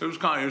it was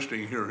kind of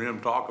interesting to hear him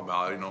talk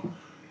about it.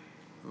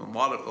 A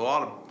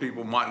lot of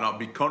people might not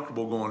be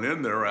comfortable going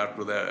in there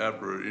after that.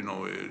 After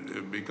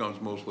it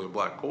becomes mostly a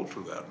black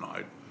culture that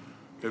night,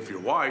 if you're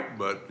white.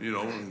 But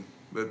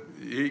but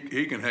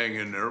he can hang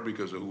in there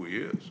because of who he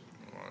is.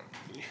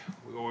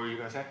 What were you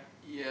gonna say?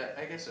 Yeah,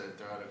 I guess I'd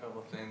throw out a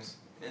couple of things,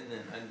 and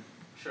then I'm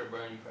sure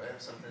Brian, you probably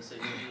have something to say.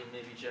 You and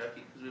maybe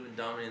Jackie, because we've been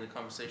dominating the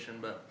conversation.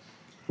 But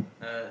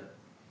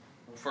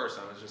first,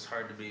 it was just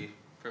hard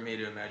for me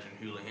to imagine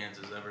Houlihan's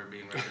as ever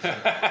being representative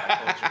of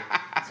black culture.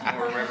 It's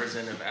more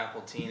representative of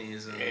Apple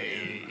Teenies and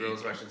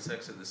girls watching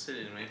Sex in the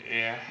City to me.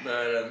 Yeah.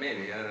 But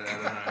maybe I don't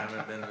know. I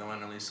haven't been to the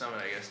one on Lee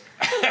Summit, I guess.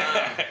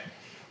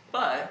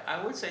 But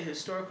I would say,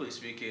 historically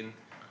speaking,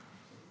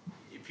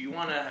 if you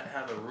want to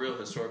have a real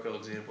historical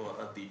example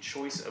of the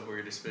choice of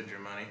where to spend your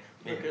money,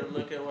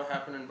 look at what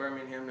happened in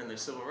Birmingham and the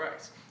civil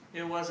rights.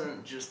 It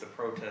wasn't just a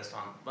protest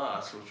on the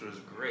bus, which was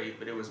great,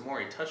 but it was more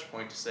a touch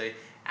point to say,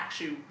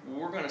 actually,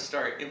 we're going to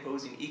start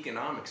imposing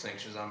economic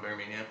sanctions on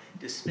Birmingham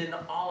to spend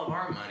all of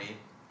our money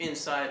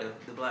inside of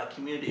the black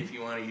community, if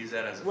you want to use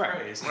that as a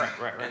phrase.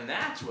 Right. And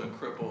that's what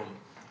crippled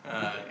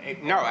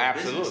absolutely,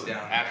 down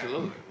there.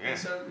 absolutely. Yeah. And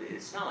so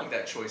it's not like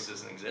that choice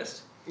doesn't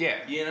exist.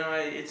 Yeah.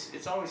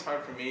 It's always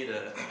hard for me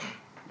to.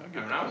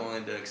 I'm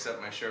willing to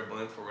accept my share of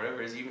blame for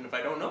whatever it is, even if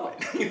I don't know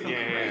it.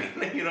 Yeah.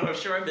 I'm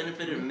sure I've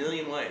benefited in a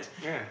million ways.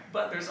 Yeah.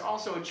 But there's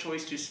also a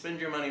choice to spend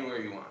your money where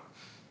you want.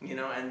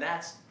 And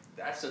that's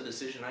a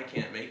decision I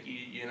can't make.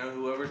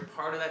 Whoever's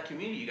part of that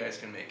community, you guys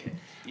can make it.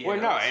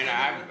 And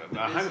I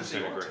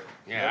 100% agree.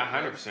 Yeah,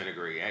 I 100%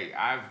 agree.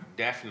 I've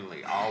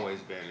definitely always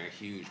been a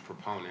huge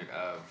proponent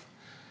of.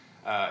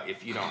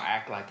 If you don't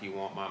act like you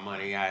want my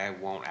money, I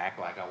won't act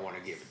like I want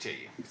to give it to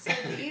you. So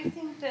do you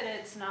think that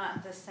it's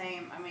not the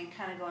same,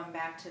 kind of going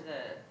back to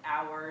the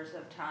hours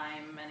of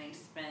time money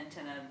spent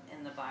in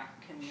the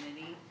black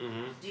community,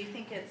 do you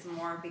think it's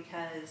more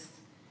because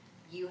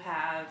you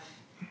have,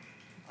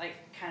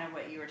 kind of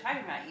what you were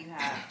talking about, you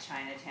have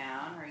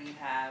Chinatown, or you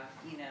have,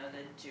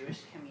 the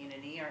Jewish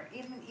community, or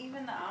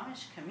even the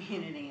Amish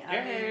community?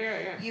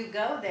 Yeah. You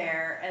go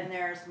there and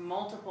there's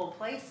multiple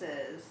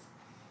places.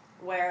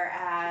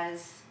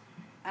 Whereas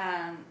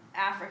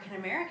African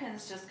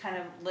Americans just kind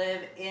of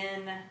live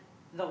in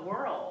the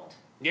world.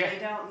 Yeah. They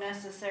don't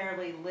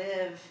necessarily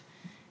live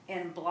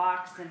in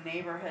blocks and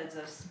neighborhoods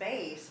of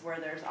space where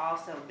there's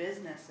also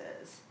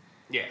businesses.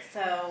 Yeah.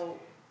 So,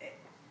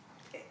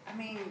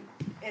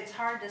 it's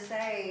hard to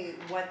say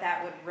what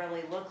that would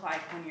really look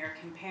like when you're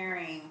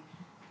comparing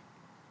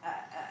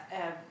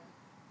a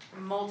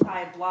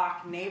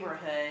multi-block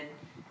neighborhood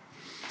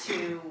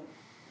to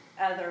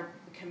other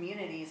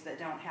communities that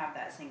don't have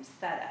that same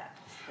setup.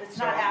 It's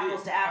not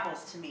apples to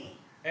apples to me.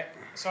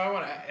 So I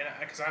want to,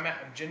 because I'm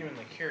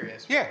genuinely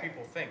curious what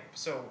people think.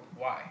 So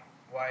why?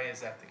 Why is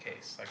that the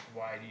case?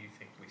 Why do you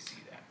think we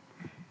see that?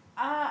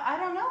 I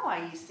don't know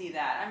why you see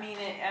that.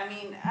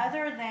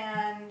 Other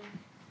than,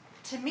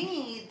 to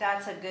me,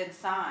 that's a good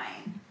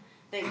sign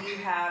that you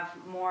have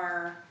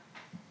more.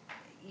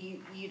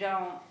 You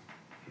don't.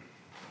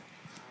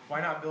 Why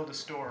not build a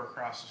store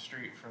across the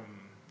street from?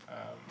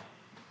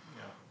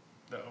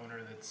 The owner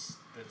that's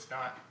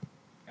not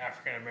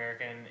African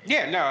American. I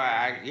get it.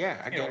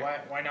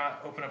 Why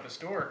not open up a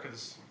store?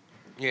 Because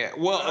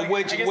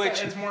which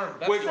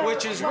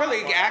is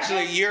really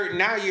actually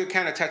you're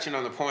kind of touching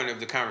on the point of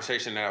the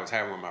conversation that I was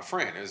having with my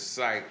friend. It's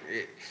like,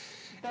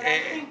 but I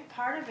think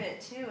part of it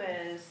too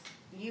is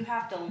you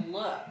have to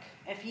look.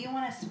 If you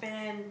want to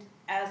spend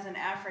as an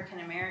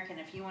African American,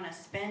 if you want to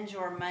spend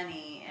your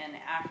money in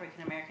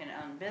African American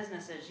owned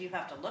businesses, you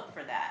have to look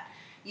for that.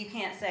 You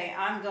can't say,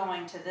 I'm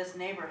going to this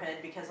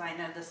neighborhood because I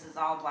know this is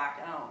all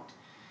black owned.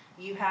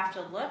 You have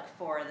to look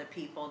for the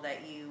people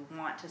that you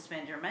want to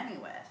spend your money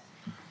with.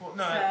 Well,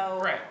 no,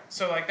 right.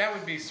 So that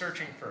would be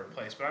searching for a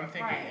place, but I'm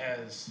thinking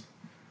as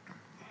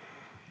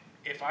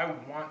if I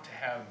want to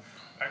have,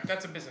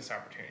 that's a business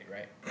opportunity,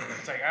 right?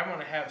 It's I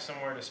want to have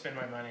somewhere to spend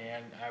my money,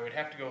 and I would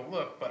have to go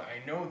look, but I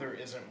know there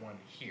isn't one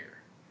here.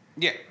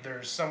 Yeah.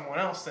 There's someone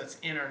else that's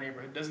in our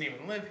neighborhood, doesn't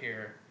even live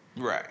here.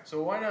 Right.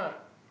 So why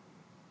not?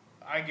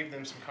 I give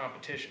them some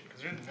competition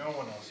because there's no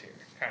one else here.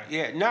 Kind of.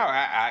 Yeah, no,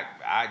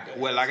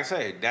 well, like I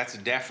said, that's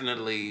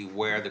definitely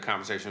where the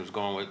conversation was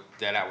going with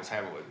that I was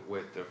having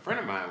with a friend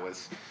of mine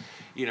was,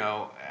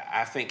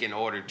 I think in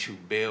order to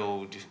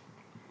build,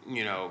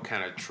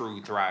 kind of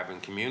true thriving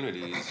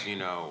communities,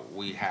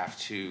 we have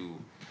to,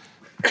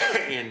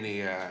 in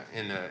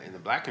the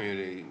black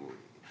community,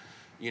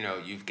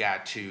 you've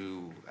got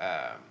to,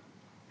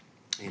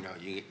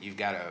 you've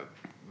got to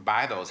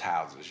buy those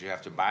houses, you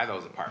have to buy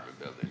those apartment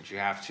buildings, you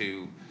have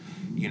to,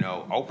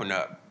 open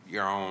up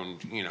your own,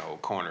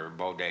 corner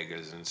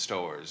bodegas and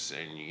stores,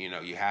 and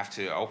you have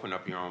to open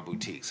up your own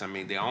boutiques. I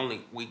mean, the only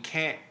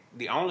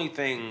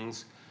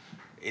things,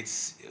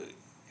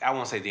 I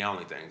won't say the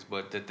only things,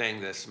 but the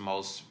thing that's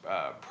most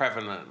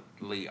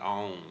prevalently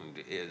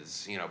owned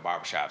is,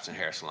 barbershops and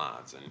hair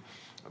salons,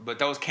 but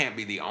those can't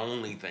be the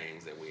only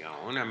things that we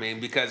own. I mean,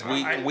 because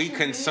we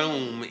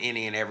consume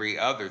any and every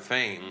other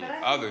thing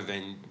other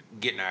than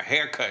getting our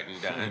hair cut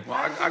and done.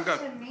 Well, I got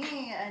to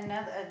me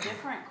a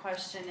different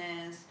question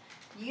is,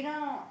 do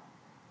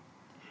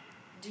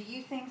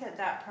you think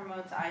that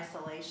promotes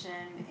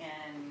isolation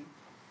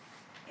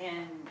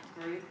in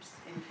groups,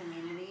 in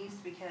communities?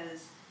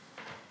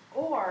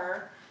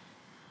 Or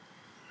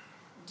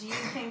do you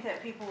think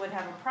that people would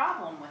have a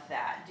problem with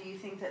that? Do you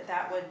think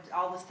that would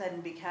all of a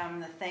sudden become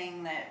the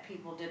thing that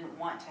people didn't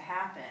want to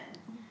happen?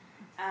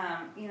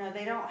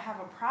 They don't have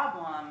a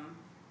problem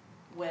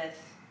with,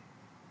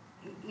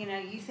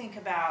 you think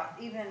about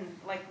even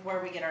like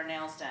where we get our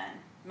nails done.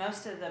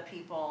 Most of the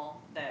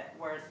people that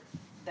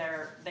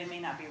they may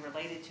not be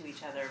related to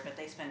each other, but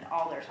they spend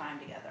all their time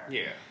together.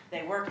 Yeah.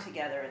 They work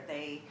together.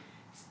 They,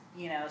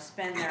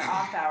 spend their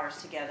off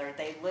hours together.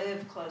 They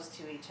live close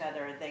to each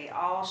other. They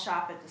all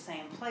shop at the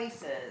same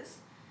places.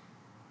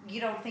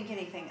 You don't think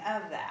anything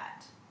of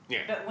that.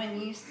 Yeah. But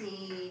when you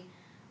see,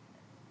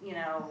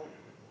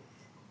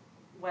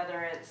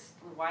 whether it's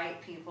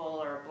white people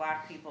or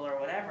black people or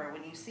whatever,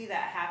 when you see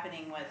that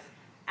happening with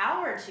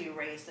our two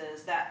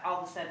races, that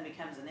all of a sudden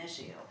becomes an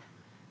issue.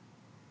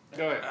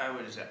 Go ahead. I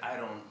would say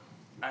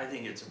I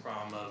think it's a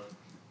problem of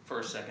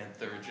first, second,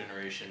 third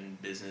generation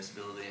business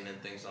building and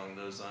things along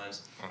those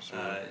lines.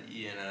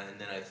 Absolutely. And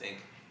then I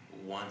think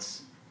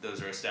once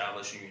those are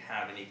established and you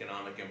have an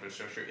economic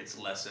infrastructure, it's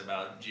less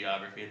about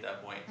geography at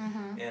that point.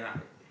 Mm-hmm. And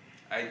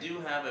I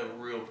do have a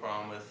real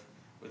problem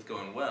with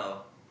going,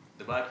 well,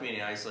 the black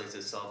community isolates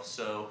itself,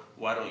 so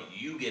why don't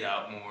you get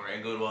out more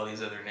and go to all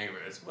these other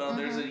neighborhoods? Well,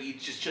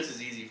 it's just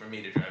as easy for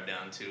me to drive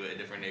down to a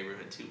different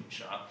neighborhood to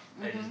shop.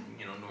 I just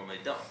normally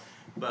don't.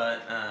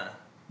 But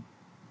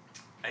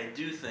I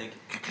do think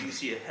you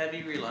see a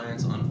heavy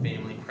reliance on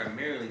family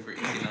primarily for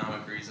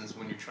economic reasons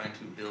when you're trying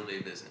to build a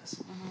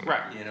business.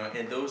 Right.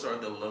 And those are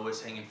the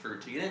lowest hanging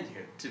fruit to get into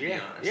here, to be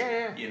honest.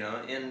 Yeah.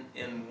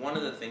 And one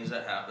of the things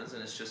that happens,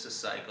 and it's just a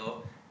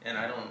cycle, and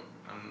I'm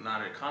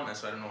not a economist,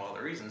 so I don't know all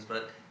the reasons,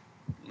 but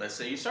let's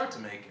say you start to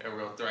make a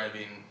real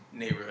thriving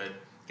neighborhood.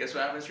 Guess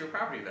what happens to your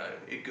property value?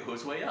 It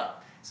goes way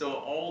up. So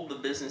all the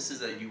businesses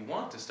that you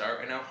want to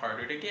start are now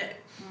harder to get.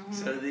 Mm-hmm.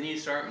 So then you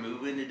start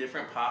moving to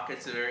different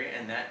pockets of area,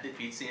 and that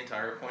defeats the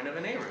entire point of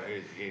a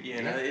neighborhood.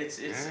 It's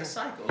a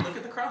cycle. Look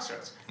at the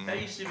Crossroads. Mm-hmm.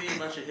 That used to be a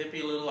bunch of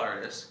hippie little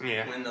artists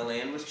when the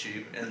land was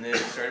cheap, and then it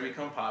started to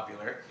become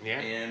popular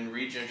and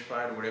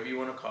re-gentrified, or whatever you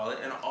want to call it,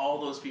 and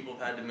all those people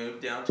had to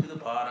move down to the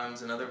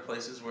bottoms and other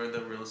places where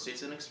the real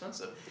estate's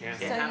inexpensive. Yeah.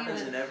 It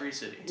happens in every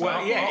city. Well,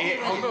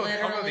 I'll go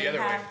the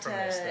other way from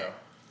this, though.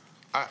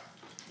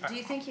 Do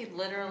you think you'd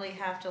literally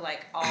have to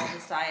all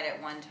decide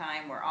at one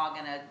time we're all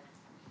gonna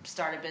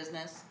start a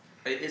business?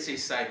 It's a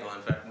cycle.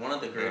 In fact, one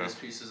of the greatest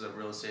pieces of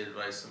real estate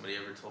advice somebody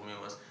ever told me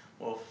was,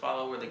 well,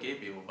 follow where the gay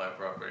people buy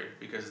property,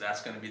 because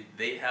that's going to be,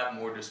 they have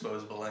more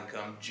disposable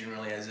income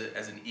generally as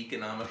an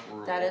economic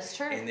rule. That is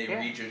true. And they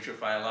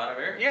re-gentrify a lot of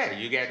areas. Yeah,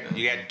 you got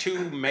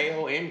two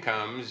male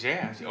incomes,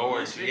 it's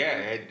going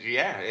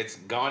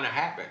to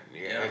happen.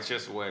 Yeah, it's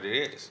just what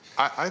it is.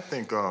 I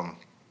think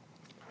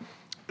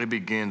it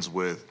begins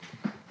with,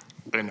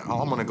 and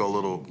I'm going to go a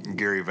little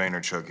Gary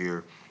Vaynerchuk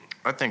here.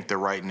 I think that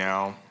right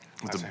now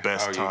is the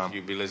best time.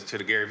 You be listening to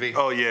the Gary V?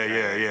 Oh,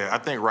 yeah. I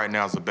think right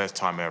now is the best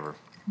time ever.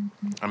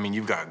 I mean,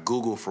 you've got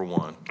Google for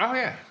one. Oh,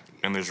 yeah.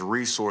 And there's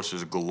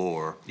resources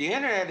galore. The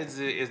internet is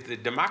the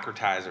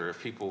democratizer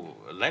if people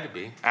let it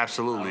be.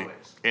 Absolutely.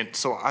 Always. And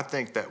so I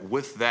think that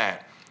with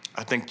that,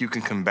 I think you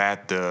can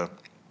combat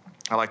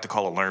I like to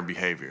call it learned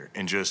behavior,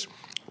 and just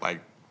like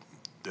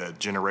the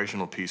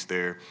generational piece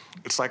there.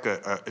 It's like a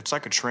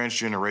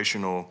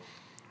transgenerational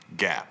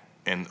gap,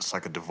 and it's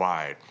like a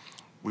divide.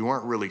 We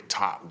weren't really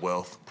taught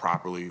wealth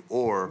properly,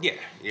 or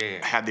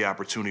had the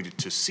opportunity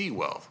to see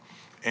wealth.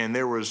 And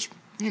there was,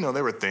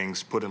 there were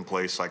things put in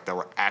place, like there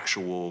were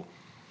actual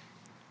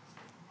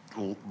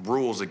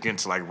rules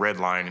against like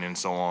redlining and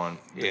so on.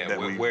 Yeah,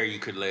 where you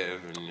could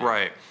live. And,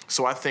 right.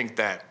 So I think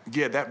that,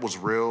 that was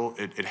real.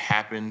 It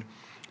happened,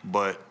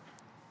 but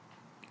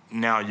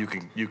now you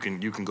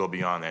can go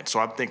beyond that. So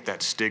I think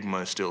that stigma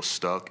is still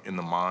stuck in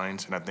the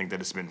minds, and I think that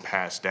it's been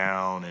passed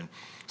down, and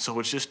so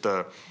it's just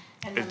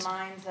in the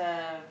minds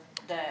of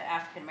the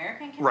African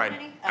American Right,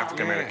 community?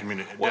 African American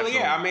community. Well, definitely.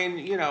 yeah, I mean,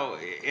 you know,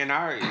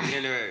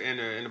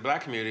 in the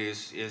black community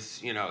is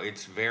you know,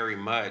 it's very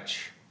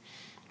much,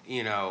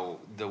 you know,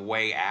 the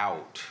way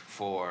out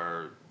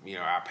for, you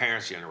know, our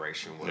parents'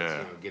 generation was, Yeah.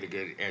 you know, get a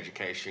good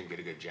education, get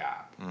a good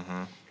job.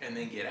 And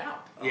then get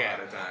out a Yeah.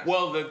 lot of times.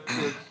 Well,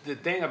 the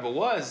thing of it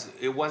was,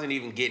 it wasn't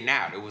even getting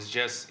out. It was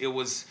just, it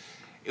was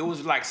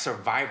like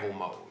survival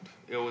mode.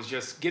 It was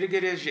just get a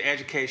good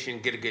education,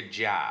 get a good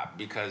job,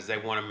 because they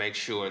want to make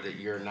sure that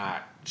you're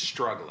not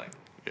struggling.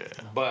 Yeah.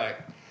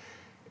 But,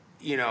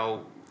 you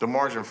know, The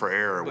margin for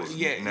error was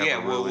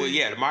never really.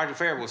 the margin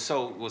for error was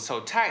so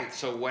tight.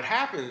 So what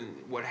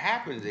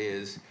happens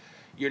is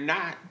you're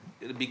not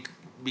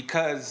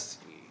because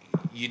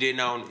you didn't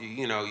own,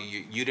 you know,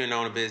 you didn't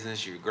own a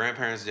business, your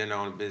grandparents didn't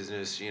own a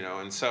business, you know,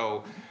 and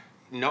so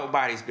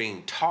nobody's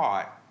being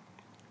taught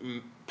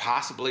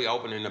possibly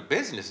opening a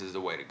business is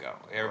the way to go.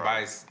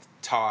 Everybody's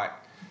taught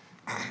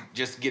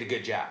just get a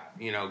good job,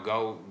 you know,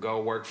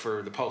 go work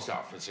for the post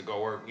office, or go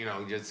work, you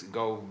know, just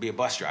go be a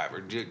bus driver,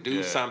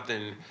 do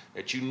something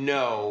that you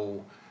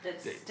know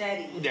That's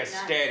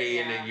steady.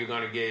 and then you're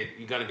gonna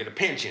get a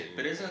pension.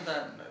 But isn't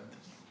that?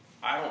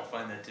 I don't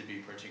find that to be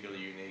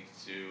particularly unique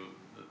to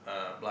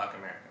Black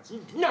Americans.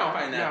 No,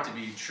 I find that no. to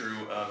be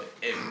true of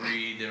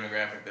every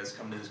demographic that's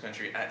come to this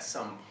country at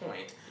some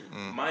point.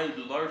 My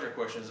larger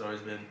question has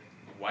always been,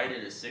 why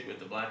did it stick with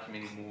the Black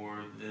community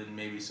more than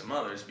maybe some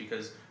others?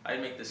 Because I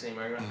make the same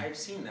argument. I've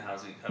seen the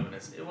housing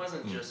covenants. It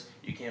wasn't just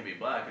you can't be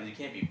Black, because you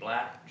can't be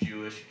Black,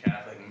 Jewish,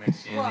 Catholic,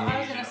 Mexican, Well, I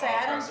was Asian, gonna say, all I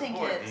don't across the think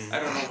board. it's- I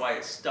don't know why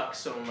it stuck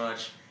so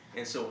much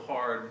and so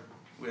hard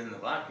within the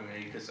Black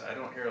community, because I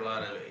don't hear a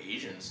lot of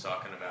Asians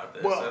talking about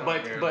this. I Well,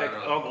 don't hear a lot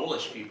of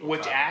Polish people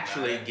which talking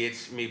actually about it.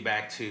 gets me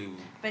back to.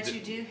 But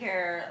you do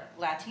hear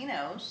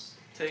Latinos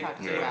Take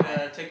talking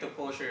about it. the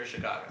Polish area of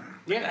Chicago.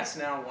 Yeah. That's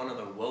now one of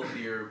the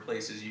wealthier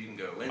places you can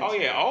go into. Oh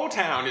yeah, Old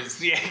Town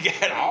is you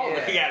got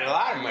a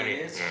lot of money.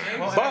 It's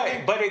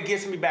But it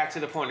gets me back to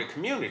the point of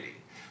community.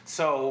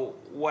 So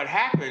what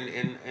happened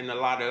in a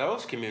lot of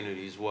those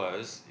communities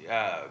was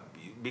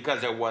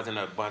because there wasn't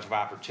a bunch of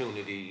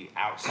opportunity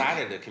outside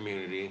of the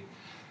community,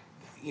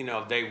 you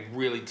know, they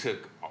really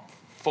took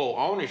full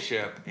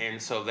ownership,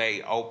 and so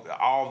they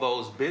all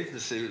those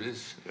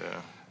businesses.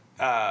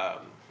 Yeah.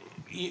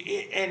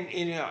 And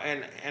you know,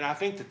 and I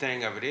think the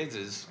thing of it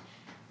is,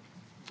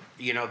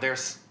 you know,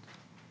 there's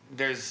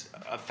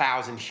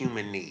 1,000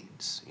 human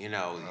needs. You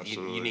know,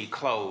 you need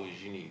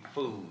clothes, you need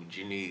food,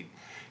 you need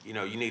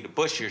a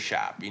butcher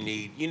shop, you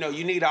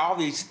need all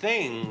these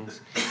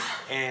things,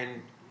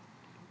 and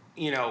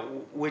you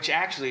know, which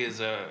actually is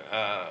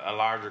a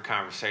larger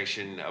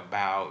conversation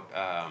about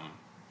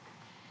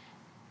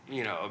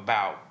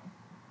about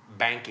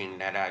banking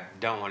that I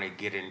don't want to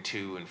get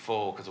into in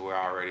full because we're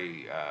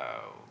already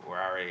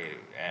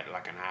at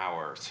like an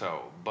hour or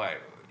so.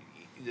 But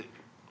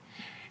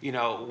you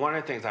know, one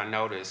of the things I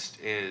noticed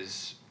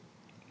is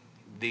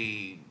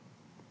the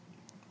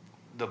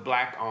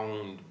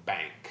Black-owned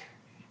bank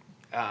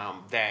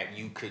that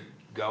you could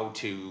go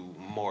to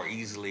more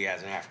easily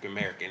as an African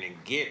American and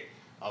get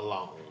a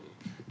loan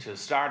to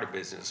start a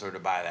business or to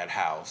buy that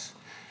house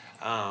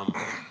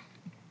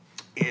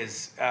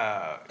is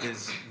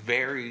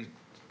very,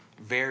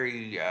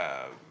 very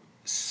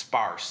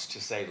sparse, to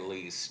say the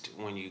least,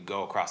 when you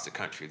go across the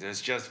country.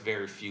 There's just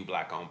very few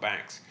Black-owned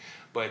banks.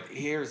 But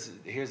here's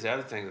the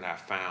other thing that I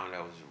found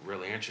that was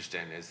really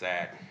interesting is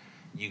that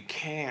you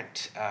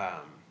can't.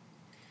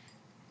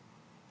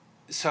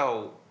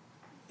 So,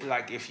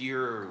 like, if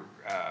you're,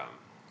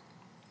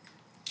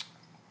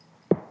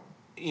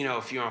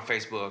 if you're on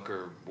Facebook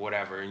or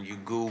whatever, and you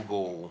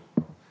Google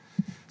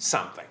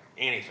something,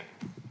 anything,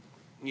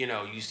 you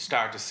know, you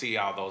start to see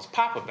all those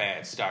pop-up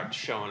ads start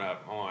showing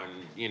up on,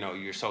 you know,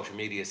 your social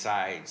media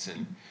sites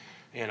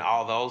and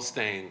all those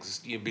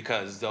things,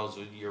 because those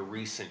are your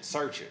recent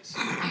searches.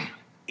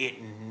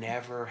 It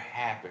never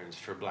happens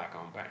for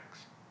Black-owned banks.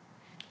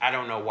 I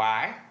don't know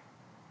why.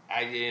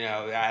 I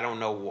don't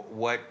know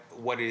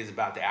what it is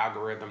about the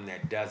algorithm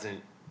that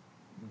doesn't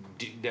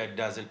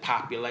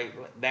populate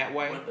that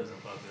way. What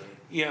doesn't populate?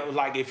 You know,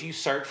 like if you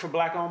search for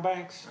Black-owned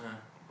banks,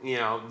 you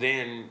know,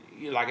 then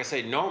like I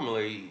said,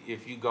 normally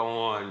if you go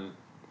on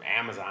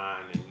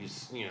Amazon and you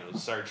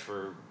search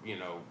for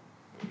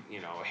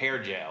hair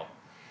gel,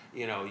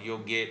 you know, you'll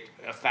get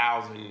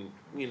 1,000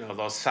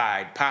 those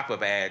side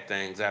pop-up ad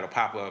things that'll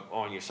pop up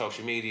on your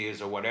social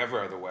medias or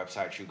whatever other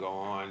websites you go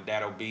on.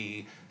 That'll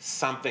be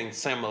something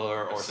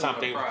similar or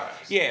something.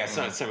 Products. Yeah,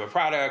 some similar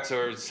products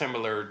or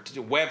similar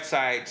to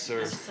websites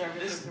or. This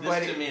Services. to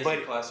me is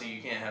a classic.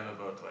 You can't have it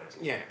both ways.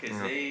 Yeah.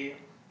 Because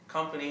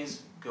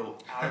companies go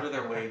out of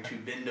their way to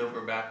bend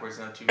over backwards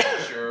now to make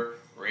sure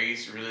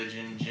race,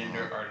 religion,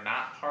 gender are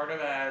not part of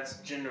ads.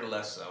 Gender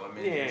less so. I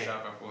mean, if you're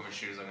shopping for women's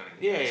shoes, I'm going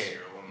to guess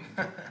you're a woman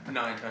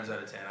 9 times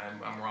out of 10.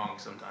 I'm wrong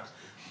sometimes.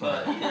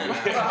 But, but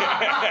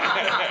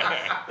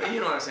you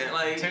know what I'm saying?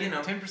 Like,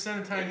 10%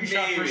 of the time you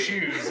shop for maybe.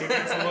 shoes, it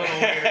gets a little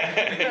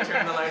weird. You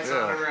turn the lights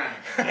on and around.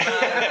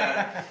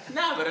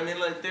 No, but I mean,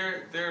 like,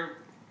 they're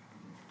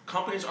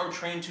companies are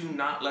trained to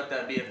not let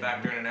that be a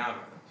factor in an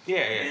algorithm. Yeah.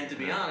 And to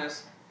be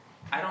honest,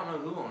 I don't know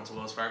who owns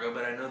Wells Fargo,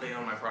 but I know they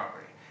own my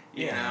property.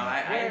 You know,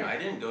 I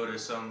didn't go to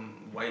some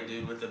white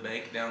dude with a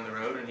bank down the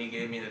road and he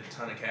gave me a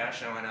ton of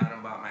cash and I went out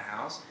and bought my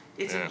house.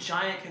 It's a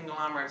giant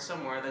conglomerate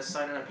somewhere that's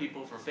signing up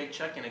people for fake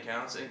checking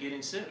accounts and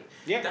getting sued.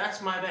 Yeah.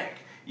 That's my bank.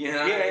 You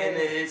know, and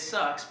it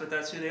sucks, but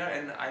that's who they are.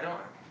 And I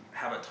don't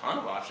have a ton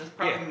of options.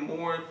 Probably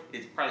more.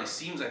 It probably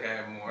seems like I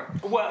have more.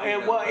 Well,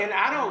 and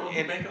I don't.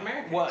 And, Bank of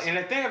America. Well, and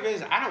the thing of it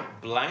is, I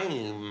don't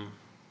blame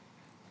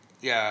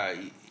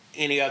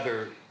any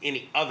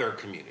other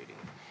community,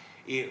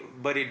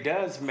 but it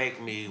does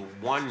make me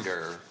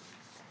wonder,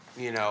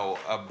 you know,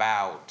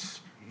 about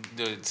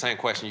the same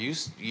question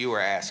you were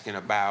asking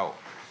about.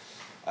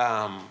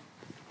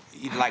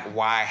 Like,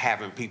 why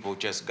haven't people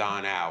just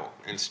gone out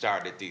and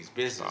started these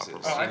businesses?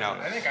 I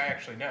think I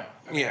actually know.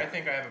 I mean, Yeah. I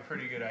think I have a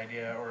pretty good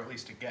idea, or at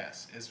least a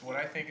guess. Is what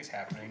I think is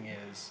happening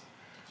is,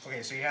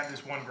 okay, so you have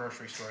this one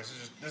grocery store.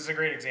 This is a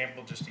great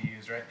example just to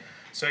use, right?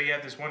 So you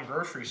have this one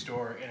grocery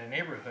store in a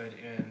neighborhood,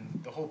 and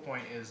the whole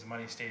point is the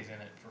money stays in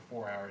it for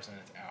 4 hours and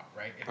it's out,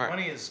 right? If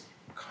money is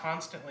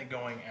constantly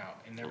going out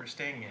and never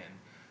staying in,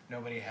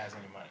 nobody has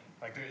any money.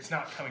 Like, it's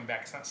not coming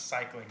back. It's not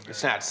cycling.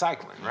 It's not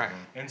cycling, right?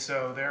 And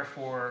so,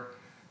 therefore,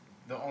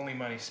 the only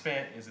money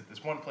spent is at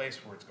this one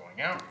place where it's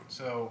going out.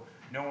 So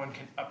no one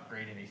can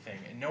upgrade anything,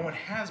 and no one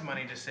has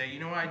money to say, you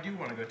know what, I do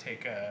want to go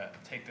take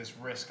this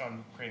risk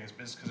on creating this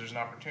business because there's an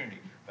opportunity,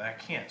 but I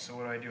can't. So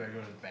what do? I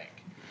go to the bank.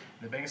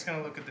 And the bank's going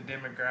to look at the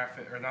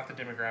demographic, or not the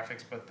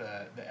demographics, but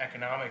the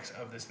economics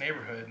of this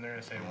neighborhood, and they're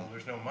going to say, well,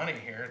 there's no money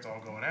here; it's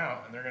all going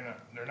out, and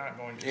they're not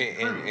going to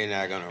improve. And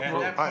not gonna. And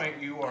at that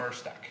point, you are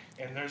stuck,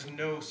 and there's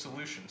no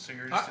solution. So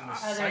you're just in this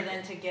cycle. Other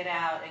than to get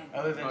out and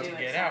Other than do to it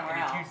get out,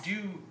 somewhere and else. if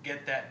you do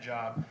get that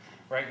job,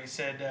 right? You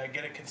said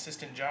get a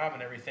consistent job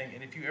and everything,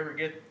 and if you ever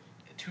get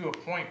to a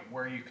point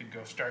where you could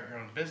go start your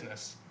own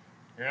business,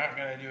 you're not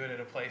going to do it at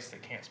a place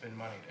that can't spend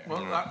money there.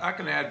 Well, I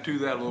can add to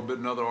that a little bit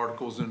in other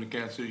articles in the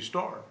Kansas City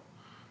Star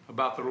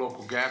about their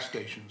local gas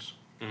stations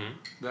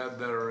that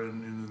are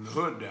in the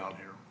hood down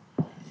here,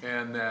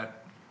 and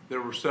that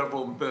there were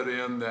several put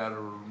in that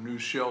are new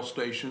Shell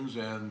stations,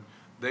 and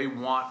they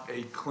want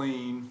a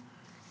clean,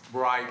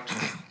 bright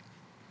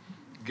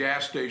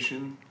gas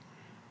station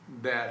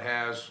that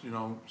has, you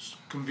know,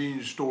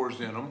 convenience stores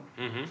in them,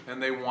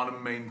 and they want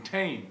them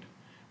maintained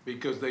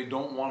because they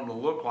don't want them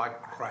to look like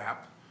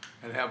crap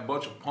and have a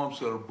bunch of pumps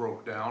that are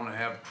broke down and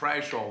have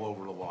trash all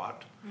over the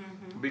lot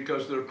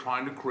because they're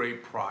trying to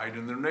create pride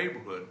in their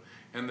neighborhood.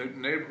 And the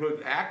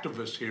neighborhood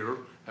activists here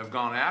have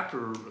gone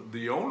after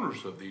the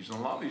owners of these, and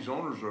a lot of these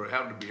owners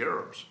happen to be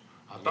Arabs.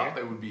 I thought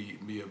they would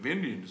be of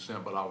Indian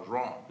descent, but I was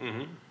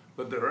wrong.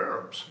 But they're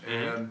Arabs,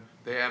 and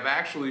they have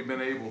actually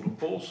been able to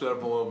pull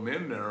several of them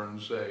in there and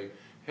say,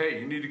 hey,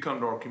 you need to come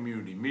to our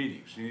community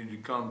meetings. You need to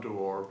come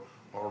to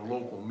our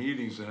local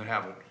meetings and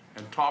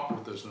and talk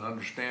with us and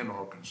understand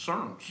our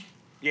concerns.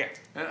 Yeah.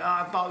 And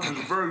I thought it was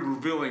a very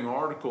revealing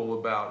article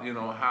about, you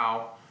know,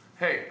 how,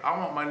 hey, I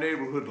want my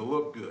neighborhood to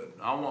look good.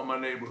 I want my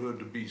neighborhood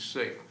to be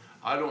safe.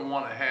 I don't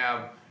want to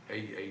have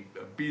a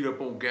beat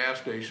up old gas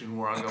station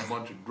where I got a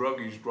bunch of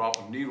druggies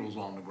dropping needles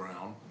on the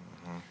ground,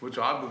 which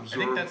I've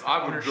observed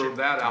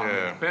that out in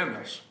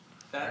Independence.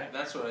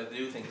 That's what I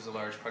do think is a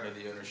large part of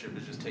the ownership,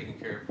 is just taking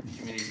care of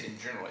communities in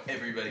general.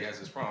 Everybody has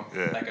this problem.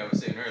 Yeah. Like I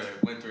was saying earlier,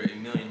 went through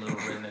 1 million little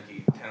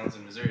rednecky towns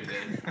in Missouri.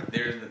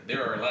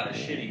 There are a lot of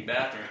shitty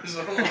bathrooms.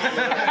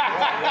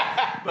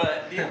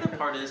 But the other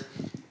part is,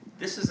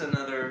 this is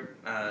another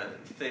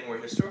thing where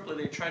historically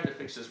they tried to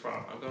fix this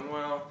problem. I'm going,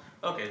 well,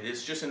 okay,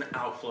 it's just an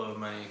outflow of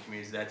money in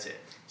communities, that's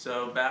it.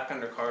 So back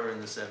under Carter in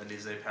the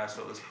 70s, they passed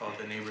what was called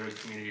the Neighborhood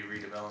Community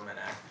Redevelopment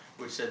Act,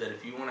 which said that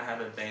if you want to have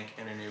a bank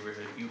in a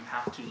neighborhood, you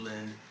have to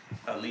lend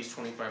at least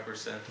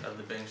 25% of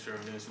the bank's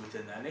revenues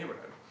within that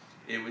neighborhood.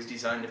 It was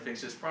designed to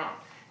fix this problem.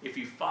 If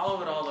you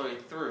follow it all the way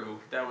through,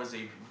 that was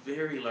a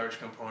very large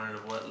component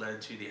of what led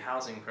to the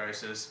housing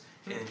crisis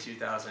in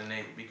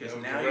 2008, because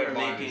now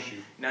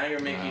you're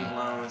making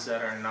loans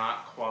that are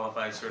not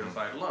qualified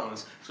certified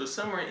loans. So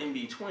somewhere in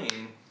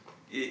between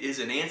is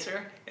an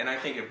answer, and I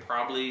think it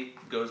probably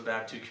goes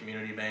back to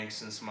community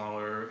banks and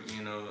smaller,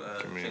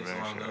 things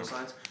along those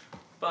lines.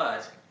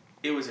 But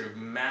it was a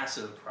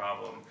massive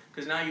problem,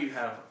 because now you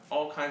have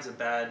all kinds of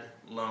bad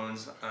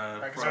loans.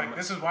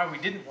 This is why we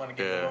didn't want to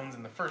get the loans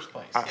in the first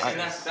place. And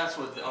that's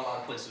what a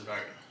lot of places are.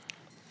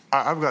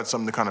 I've got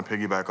something to kind of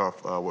piggyback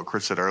off what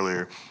Chris said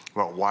earlier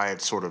about why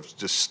it's sort of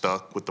just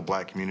stuck with the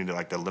black community,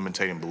 like the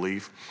limiting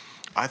belief.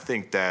 I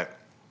think that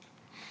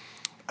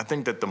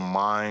the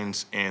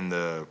minds and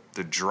the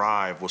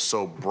drive was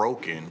so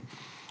broken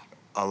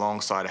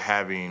alongside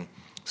having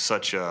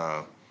such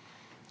a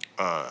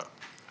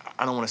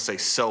I don't want to say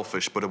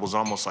selfish, but it was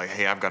almost like,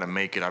 hey, I've got to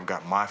make it. I've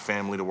got my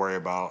family to worry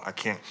about. I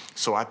can't.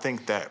 So I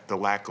think that the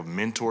lack of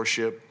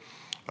mentorship,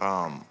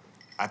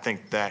 I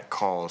think that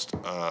caused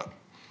a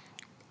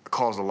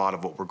lot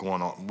of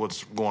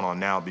what's going on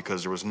now,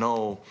 because there was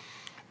no,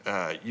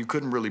 you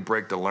couldn't really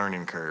break the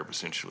learning curve,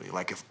 essentially.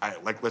 Like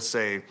let's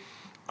say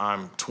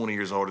I'm 20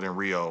 years older than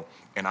Rio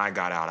and I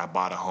got out, I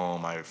bought a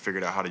home, I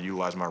figured out how to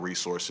utilize my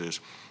resources.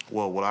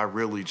 Well, will I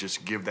really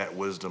just give that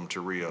wisdom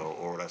to Rio?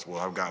 Or that's, well,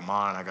 I've got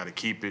mine, I got to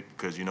keep it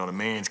because, the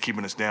man's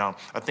keeping us down.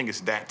 I think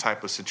it's that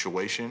type of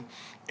situation.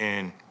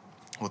 And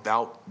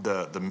without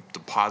the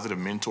positive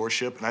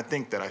mentorship, and I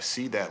think that I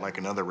see that like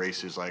in other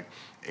races, like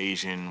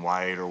Asian,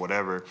 white, or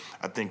whatever.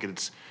 I think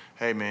it's,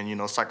 hey man,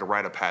 it's like a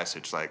rite of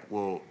passage. Like,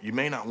 well, you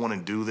may not want to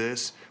do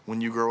this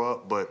when you grow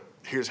up, but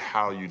here's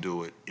how you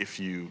do it if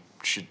you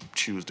should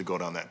choose to go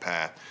down that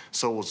path.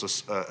 So it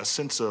was a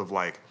sense of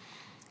like,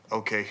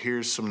 okay,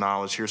 here's some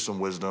knowledge, here's some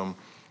wisdom,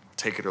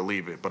 take it or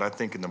leave it. But I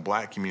think in the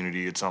black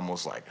community, it's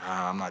almost like,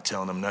 I'm not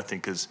telling him nothing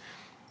because,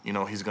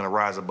 he's going to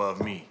rise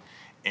above me.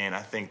 And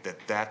I think that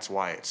that's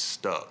why it's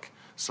stuck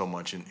so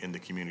much in the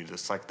community.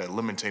 It's like that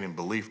limiting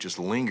belief just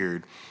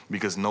lingered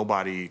because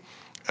nobody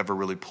ever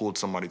really pulled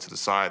somebody to the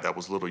side that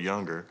was a little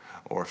younger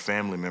or a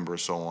family member or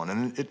so on.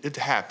 And it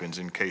happens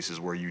in cases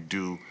where you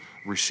do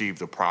receive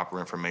the proper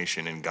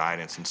information and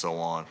guidance and so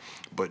on.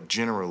 But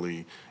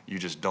generally, you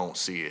just don't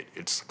see it.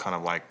 It's kind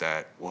of like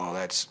that, well,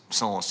 that's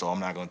so-and-so. I'm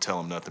not going to tell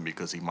him nothing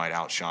because he might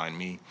outshine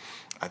me.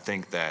 I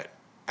think that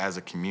as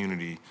a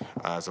community,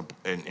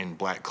 in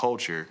black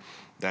culture,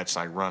 that's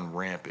like run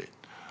rampant.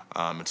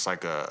 It's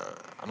like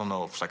I don't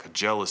know, it's like a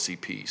jealousy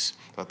piece.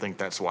 I think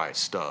that's why it's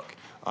stuck.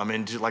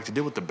 And just like to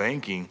deal with the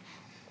banking,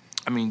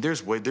 I mean,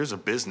 there's a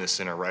business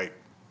center right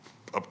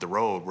up the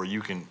road where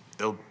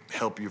they'll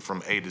help you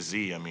from A to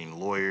Z. I mean,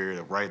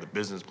 lawyer, write the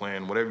business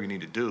plan, whatever you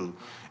need to do.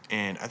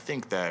 And I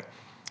think that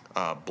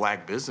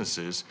black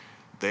businesses,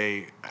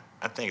 I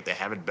think they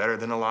have it better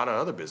than a lot of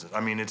other businesses.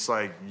 I mean, it's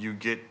like you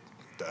get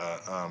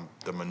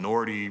the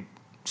minority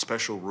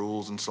special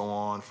rules and so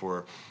on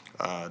for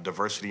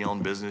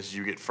diversity-owned business.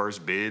 You get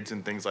first bids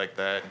and things like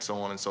that and so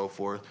on and so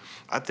forth.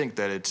 I think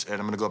that and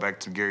I'm going to go back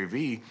to Gary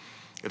Vee,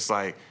 it's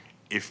like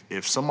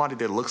if somebody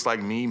that looks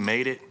like me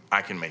made it,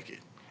 I can make it,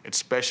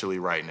 especially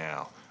right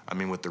now. I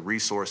mean, with the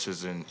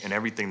resources and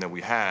everything that we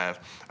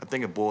have, I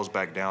think it boils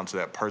back down to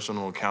that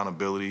personal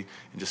accountability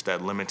and just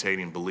that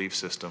limiting belief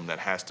system that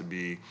has to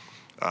be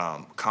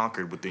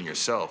conquered within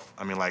yourself.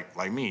 I mean,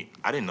 like me,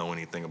 I didn't know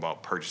anything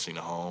about purchasing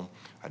a home.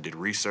 I did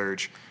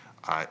research.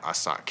 I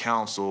sought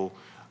counsel.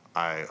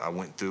 I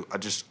went through,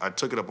 I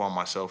took it upon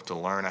myself to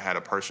learn. I had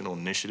a personal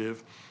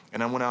initiative,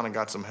 and I went out and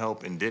got some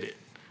help and did it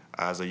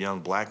as a young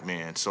black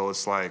man. So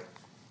it's like,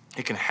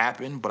 it can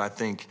happen, but I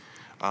think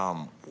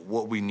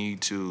what we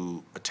need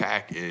to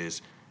attack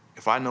is,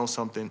 if I know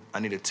something, I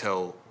need to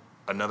tell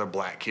another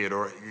black kid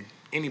or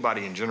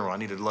anybody in general, I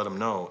need to let them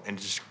know and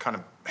just kind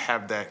of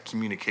have that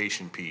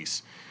communication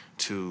piece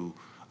to,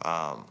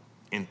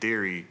 in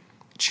theory,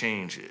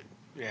 change it.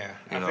 Yeah,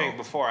 I think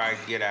before I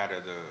get out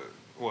of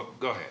well,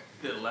 go ahead.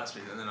 The last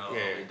piece, and then I'll be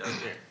done.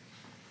 Yeah.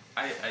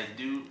 I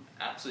do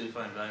absolutely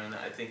find value in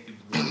that. I think the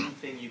one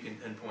thing you can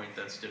pinpoint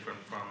that's different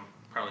from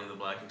probably the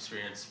black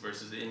experience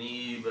versus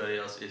anybody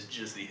else is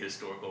just the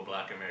historical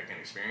black American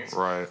experience.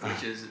 Right.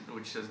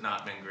 Which has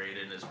not been great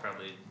and is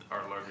probably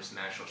our largest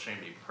national shame,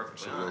 to be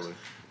perfectly honest.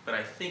 Absolutely. But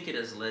I think it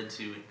has led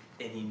to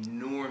an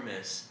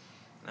enormous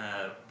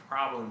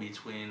problem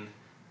between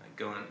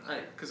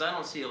because I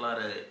don't see a lot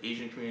of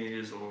Asian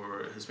communities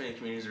or Hispanic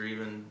communities or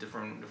even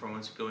different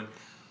ones going,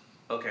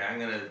 okay, I'm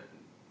going to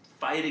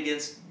fight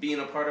against being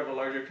a part of a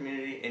larger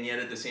community and yet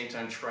at the same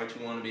time try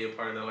to want to be a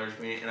part of that larger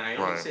community. And I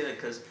only say that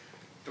because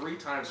 3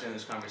 times during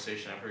this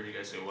conversation I've heard you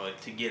guys say, well,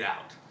 to get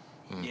out.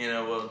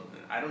 Well,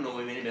 I don't know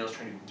if anybody else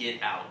trying to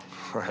get out,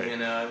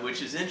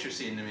 which is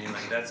interesting to me.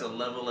 Like, that's a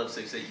level of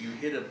success that you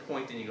hit a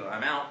point and you go,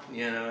 I'm out,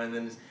 and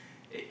then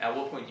at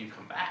what point do you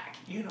come back?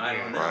 I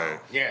don't know. Right.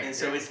 Yeah. And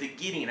so it's the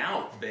getting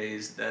out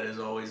phase that is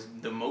always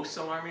the most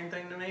alarming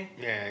thing to me.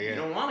 Yeah. You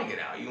don't want to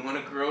get out. You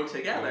want to grow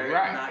together,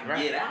 not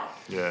get out.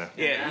 Yeah.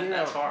 And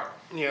that's hard.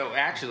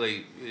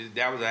 Actually,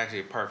 that was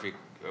actually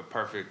a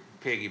perfect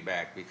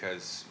piggyback,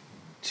 because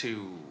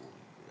to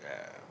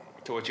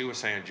what you were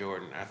saying,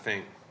 Jordan, I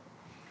think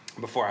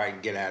before I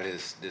get out of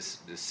this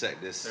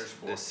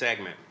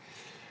segment,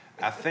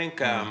 I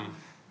think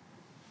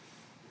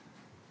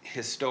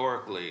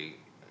historically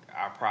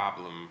our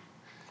problem,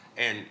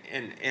 and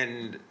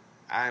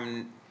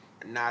I'm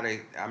not a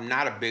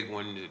big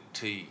one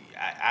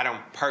I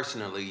don't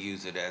personally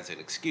use it as an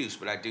excuse,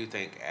 but I do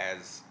think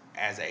as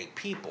a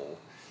people,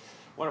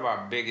 one of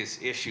our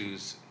biggest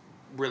issues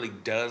really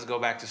does go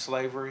back to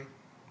slavery.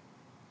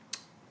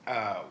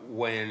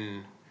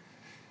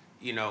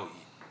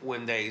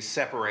 When they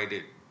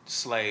separated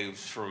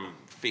slaves from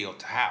field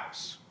to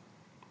house,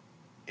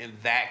 and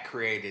that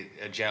created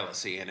a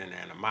jealousy and an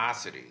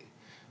animosity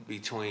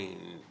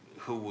between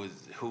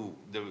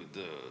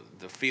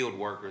the field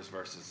workers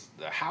versus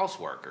the house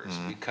workers,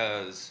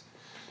 because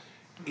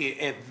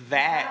Is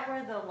that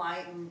where the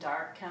light and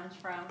dark comes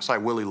from? It's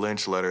like Willie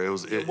Lynch letter.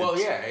 It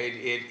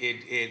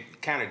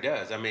kind of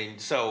does. I mean,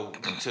 so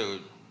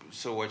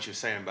what you're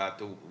saying about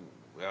the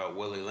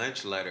Willie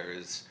Lynch letter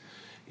is,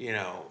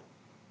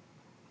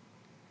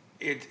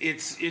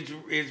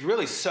 it's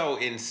really so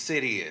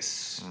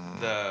insidious.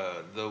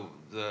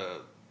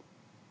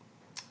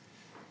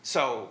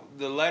 So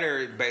the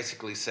letter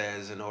basically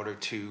says, in order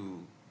to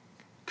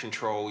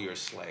control your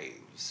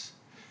slaves,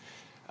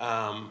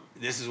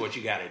 this is what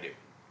you got to do.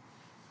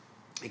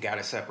 You got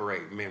to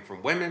separate men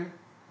from women,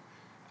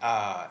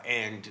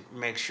 and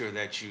make sure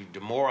that you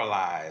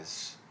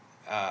demoralize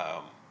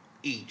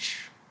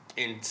each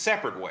in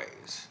separate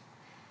ways.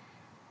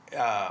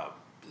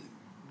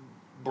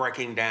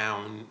 Breaking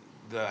down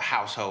the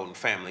household and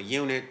family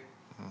unit.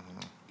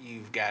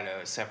 You've got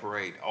to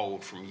separate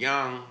old from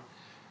young,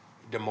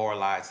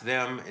 demoralize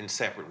them in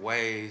separate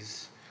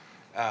ways,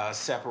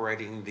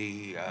 separating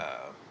the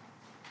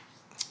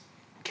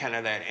kind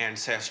of that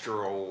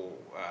ancestral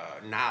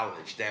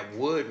knowledge that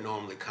would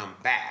normally come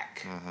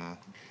back.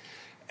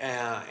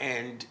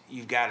 And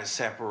you've got to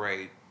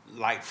separate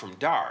light from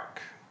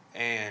dark.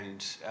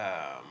 And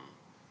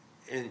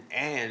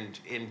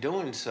in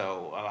doing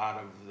so, a lot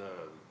of the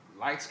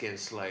light-skinned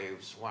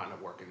slaves wound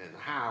up working in the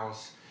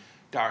house.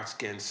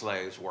 Dark-skinned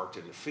slaves worked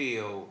in the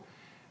field.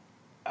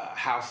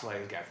 House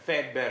slaves got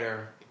fed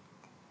better.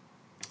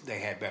 They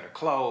had better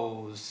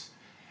clothes.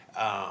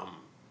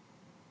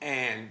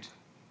 And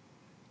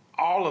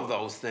all of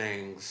those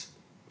things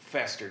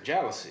fester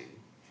jealousy.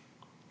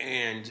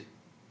 And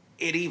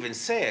it even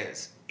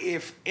says,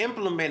 if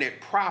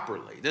implemented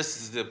properly, this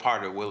is the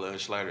part of Will and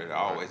Schlatter that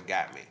always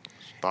got me.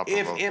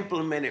 If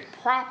implemented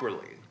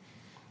properly,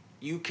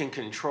 you can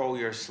control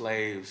your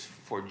slaves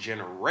for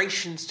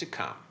generations to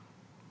come.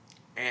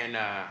 And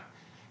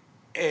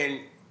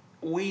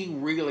we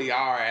really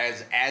are,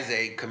 as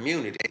a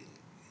community,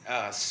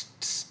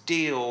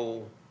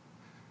 still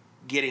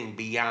getting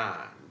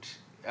beyond,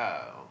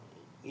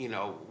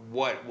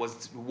 what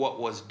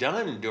was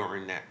done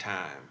during that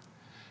time,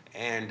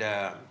 and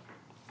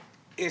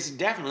it's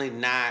definitely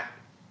not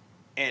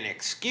an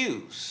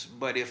excuse.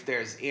 But if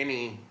there's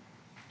any,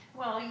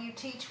 Well, you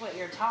teach what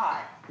you're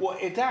taught. well,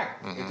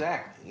 exactly.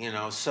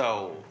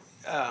 So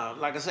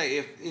like I say,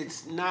 if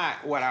it's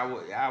not what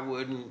I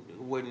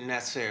wouldn't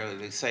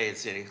necessarily say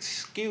it's an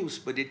excuse,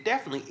 but it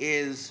definitely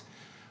is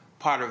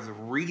part of the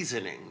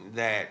reasoning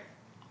that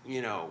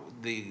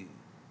the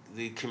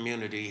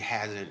community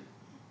hasn't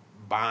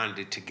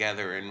bonded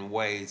together in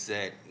ways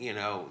that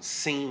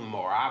seem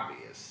more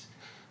obvious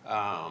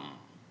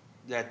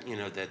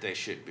that they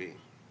should be.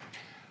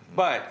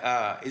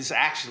 But it's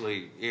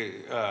actually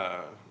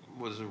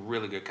was a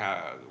really good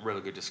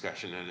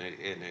discussion, and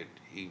it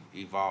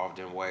evolved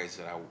in ways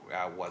that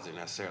I wasn't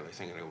necessarily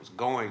thinking it was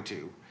going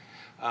to.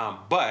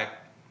 But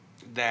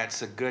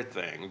that's a good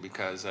thing,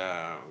 because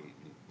the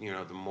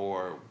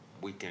more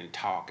we can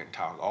talk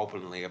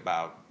openly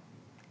about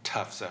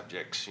tough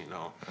subjects,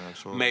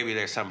 Absolutely. maybe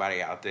there's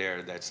somebody out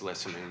there that's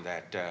listening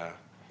that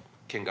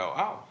can go,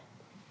 oh,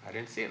 I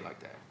didn't see it like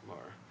that,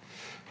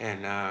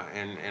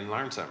 and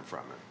learn something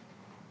from it.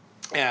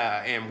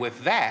 And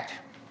with that,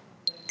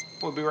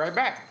 we'll be right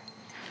back.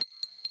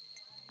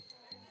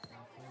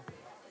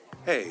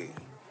 Hey,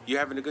 you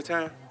having a good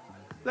time?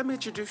 Let me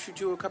introduce you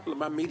to a couple of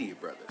my media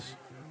brothers.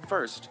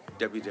 First,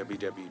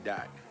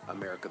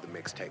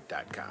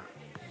 www.americathemixtape.com,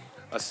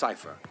 a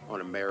cipher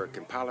on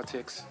American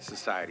politics,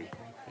 society,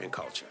 and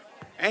culture.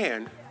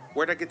 And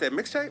where'd I get that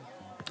mixtape?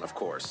 Of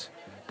course,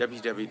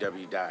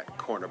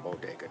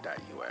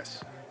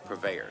 www.cornerbodega.us,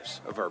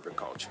 purveyors of urban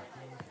culture.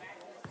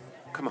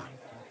 Come on,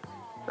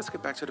 let's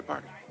get back to the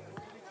party.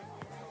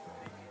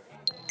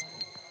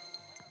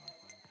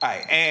 All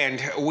right,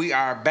 and we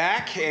are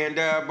back. And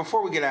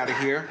before we get out of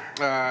here,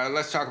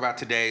 let's talk about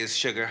today's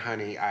sugar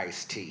honey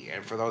iced tea.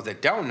 And for those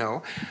that don't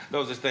know,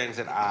 those are things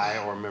that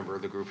I or a member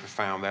of the group have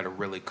found that are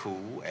really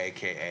cool,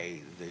 aka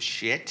the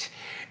shit.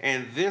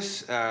 And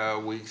this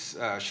week's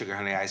sugar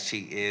honey iced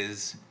tea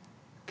is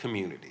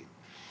community.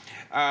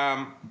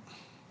 I'm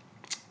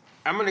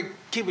going to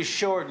keep it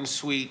short and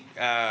sweet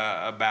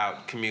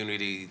about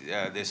community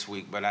this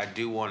week, but I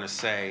do want to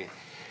say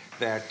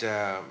that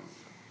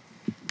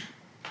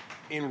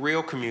in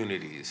real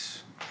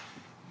communities,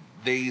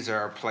 these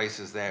are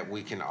places that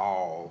we can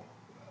all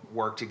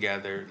work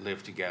together,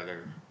 live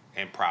together,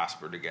 and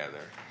prosper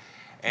together.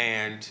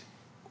 And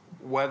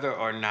whether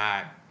or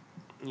not,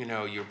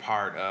 you're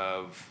part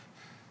of,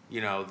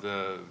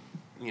 the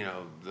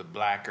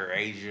Black or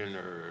Asian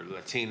or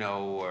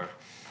Latino or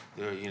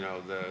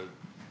the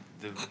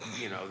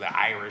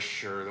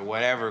Irish or the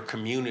whatever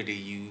community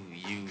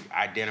you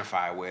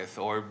identify with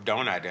or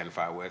don't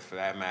identify with, for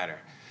that matter,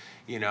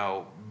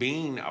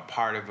 being a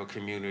part of a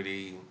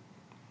community,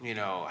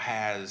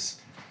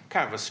 has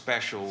kind of a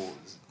special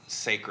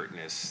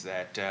sacredness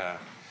that,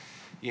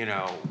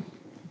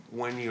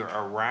 when you're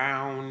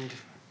around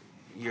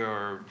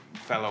your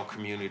fellow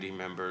community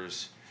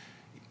members,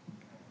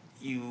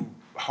 you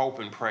hope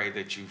and pray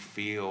that you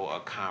feel a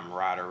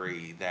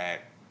camaraderie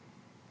that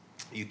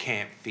you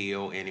can't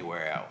feel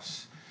anywhere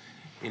else.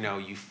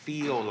 You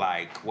feel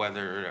like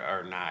whether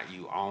or not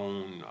you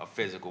own a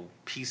physical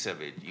piece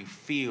of it, you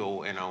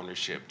feel an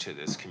ownership to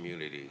this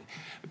community.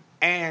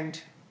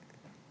 And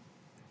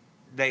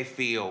they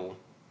feel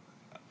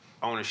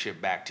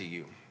ownership back to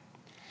you.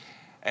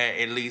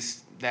 At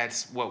least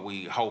that's what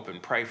we hope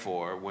and pray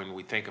for when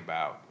we think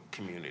about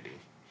community.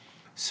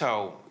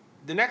 So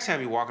the next time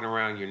you're walking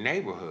around your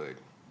neighborhood,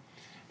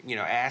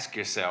 ask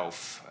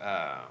yourself,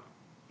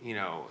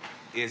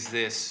 is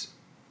this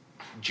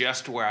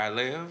just where I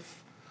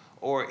live,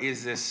 or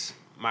is this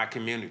my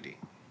community?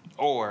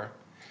 Or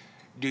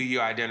do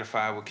you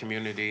identify with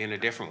community in a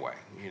different way?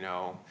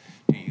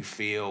 Do you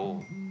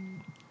feel,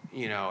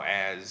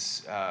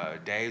 as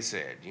Dave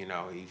said,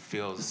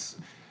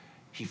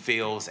 he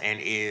feels and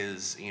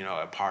is,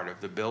 a part of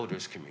the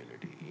builders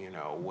community.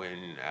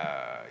 When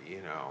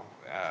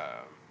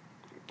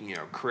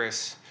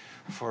Chris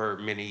for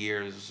many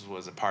years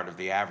was a part of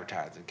the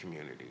advertising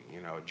community.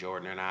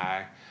 Jordan and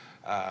I,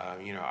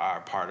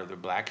 are part of the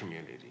black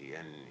community,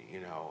 and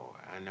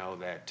I know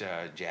that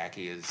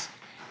Jackie is,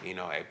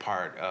 a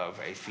part of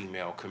a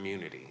female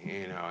community.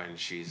 And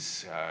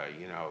she's,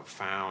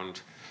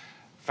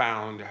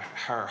 found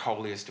her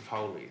holiest of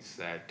holies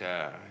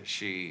that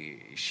she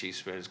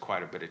spends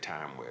quite a bit of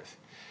time with.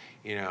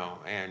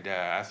 And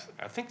I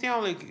think the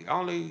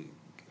only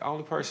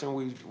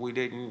person we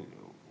didn't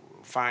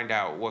find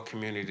out what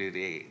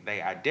community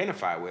they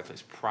identify with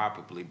is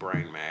probably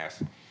Brain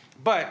Mass,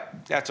 but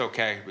that's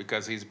okay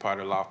because he's a part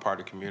of the Loft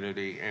Party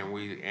community, and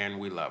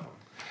we love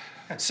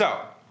him.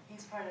 So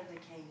He's part of the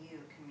KU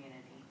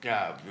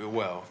community.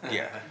 well,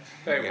 yeah.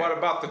 Hey, Yeah. what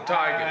about the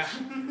Tigers?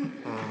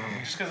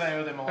 Just because I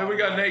owe them a lot. Hey, we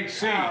got an 8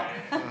 seed.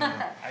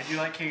 I do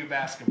like KU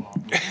basketball.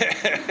 We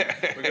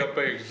got to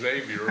pay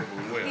Xavier if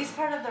we win. He's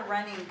part of the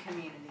running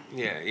community.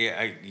 Yeah,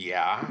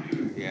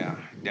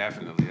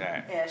 definitely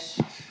that. Ish.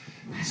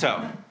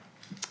 So,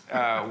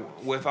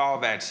 with all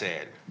that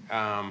said,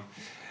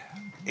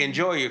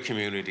 enjoy your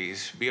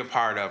communities, be a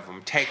part of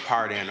them, take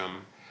part in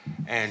them,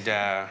 and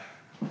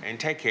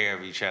take care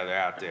of each other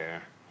out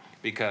there,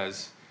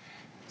 because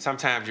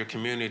sometimes your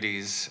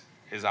communities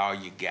is all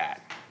you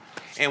got.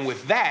 And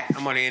with that,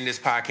 I'm going to end this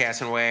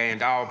podcast in a way I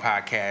end all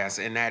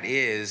podcasts, and that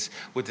is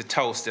with the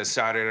toast that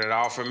started it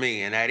all for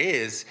me, and that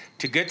is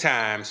to good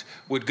times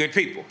with good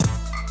people.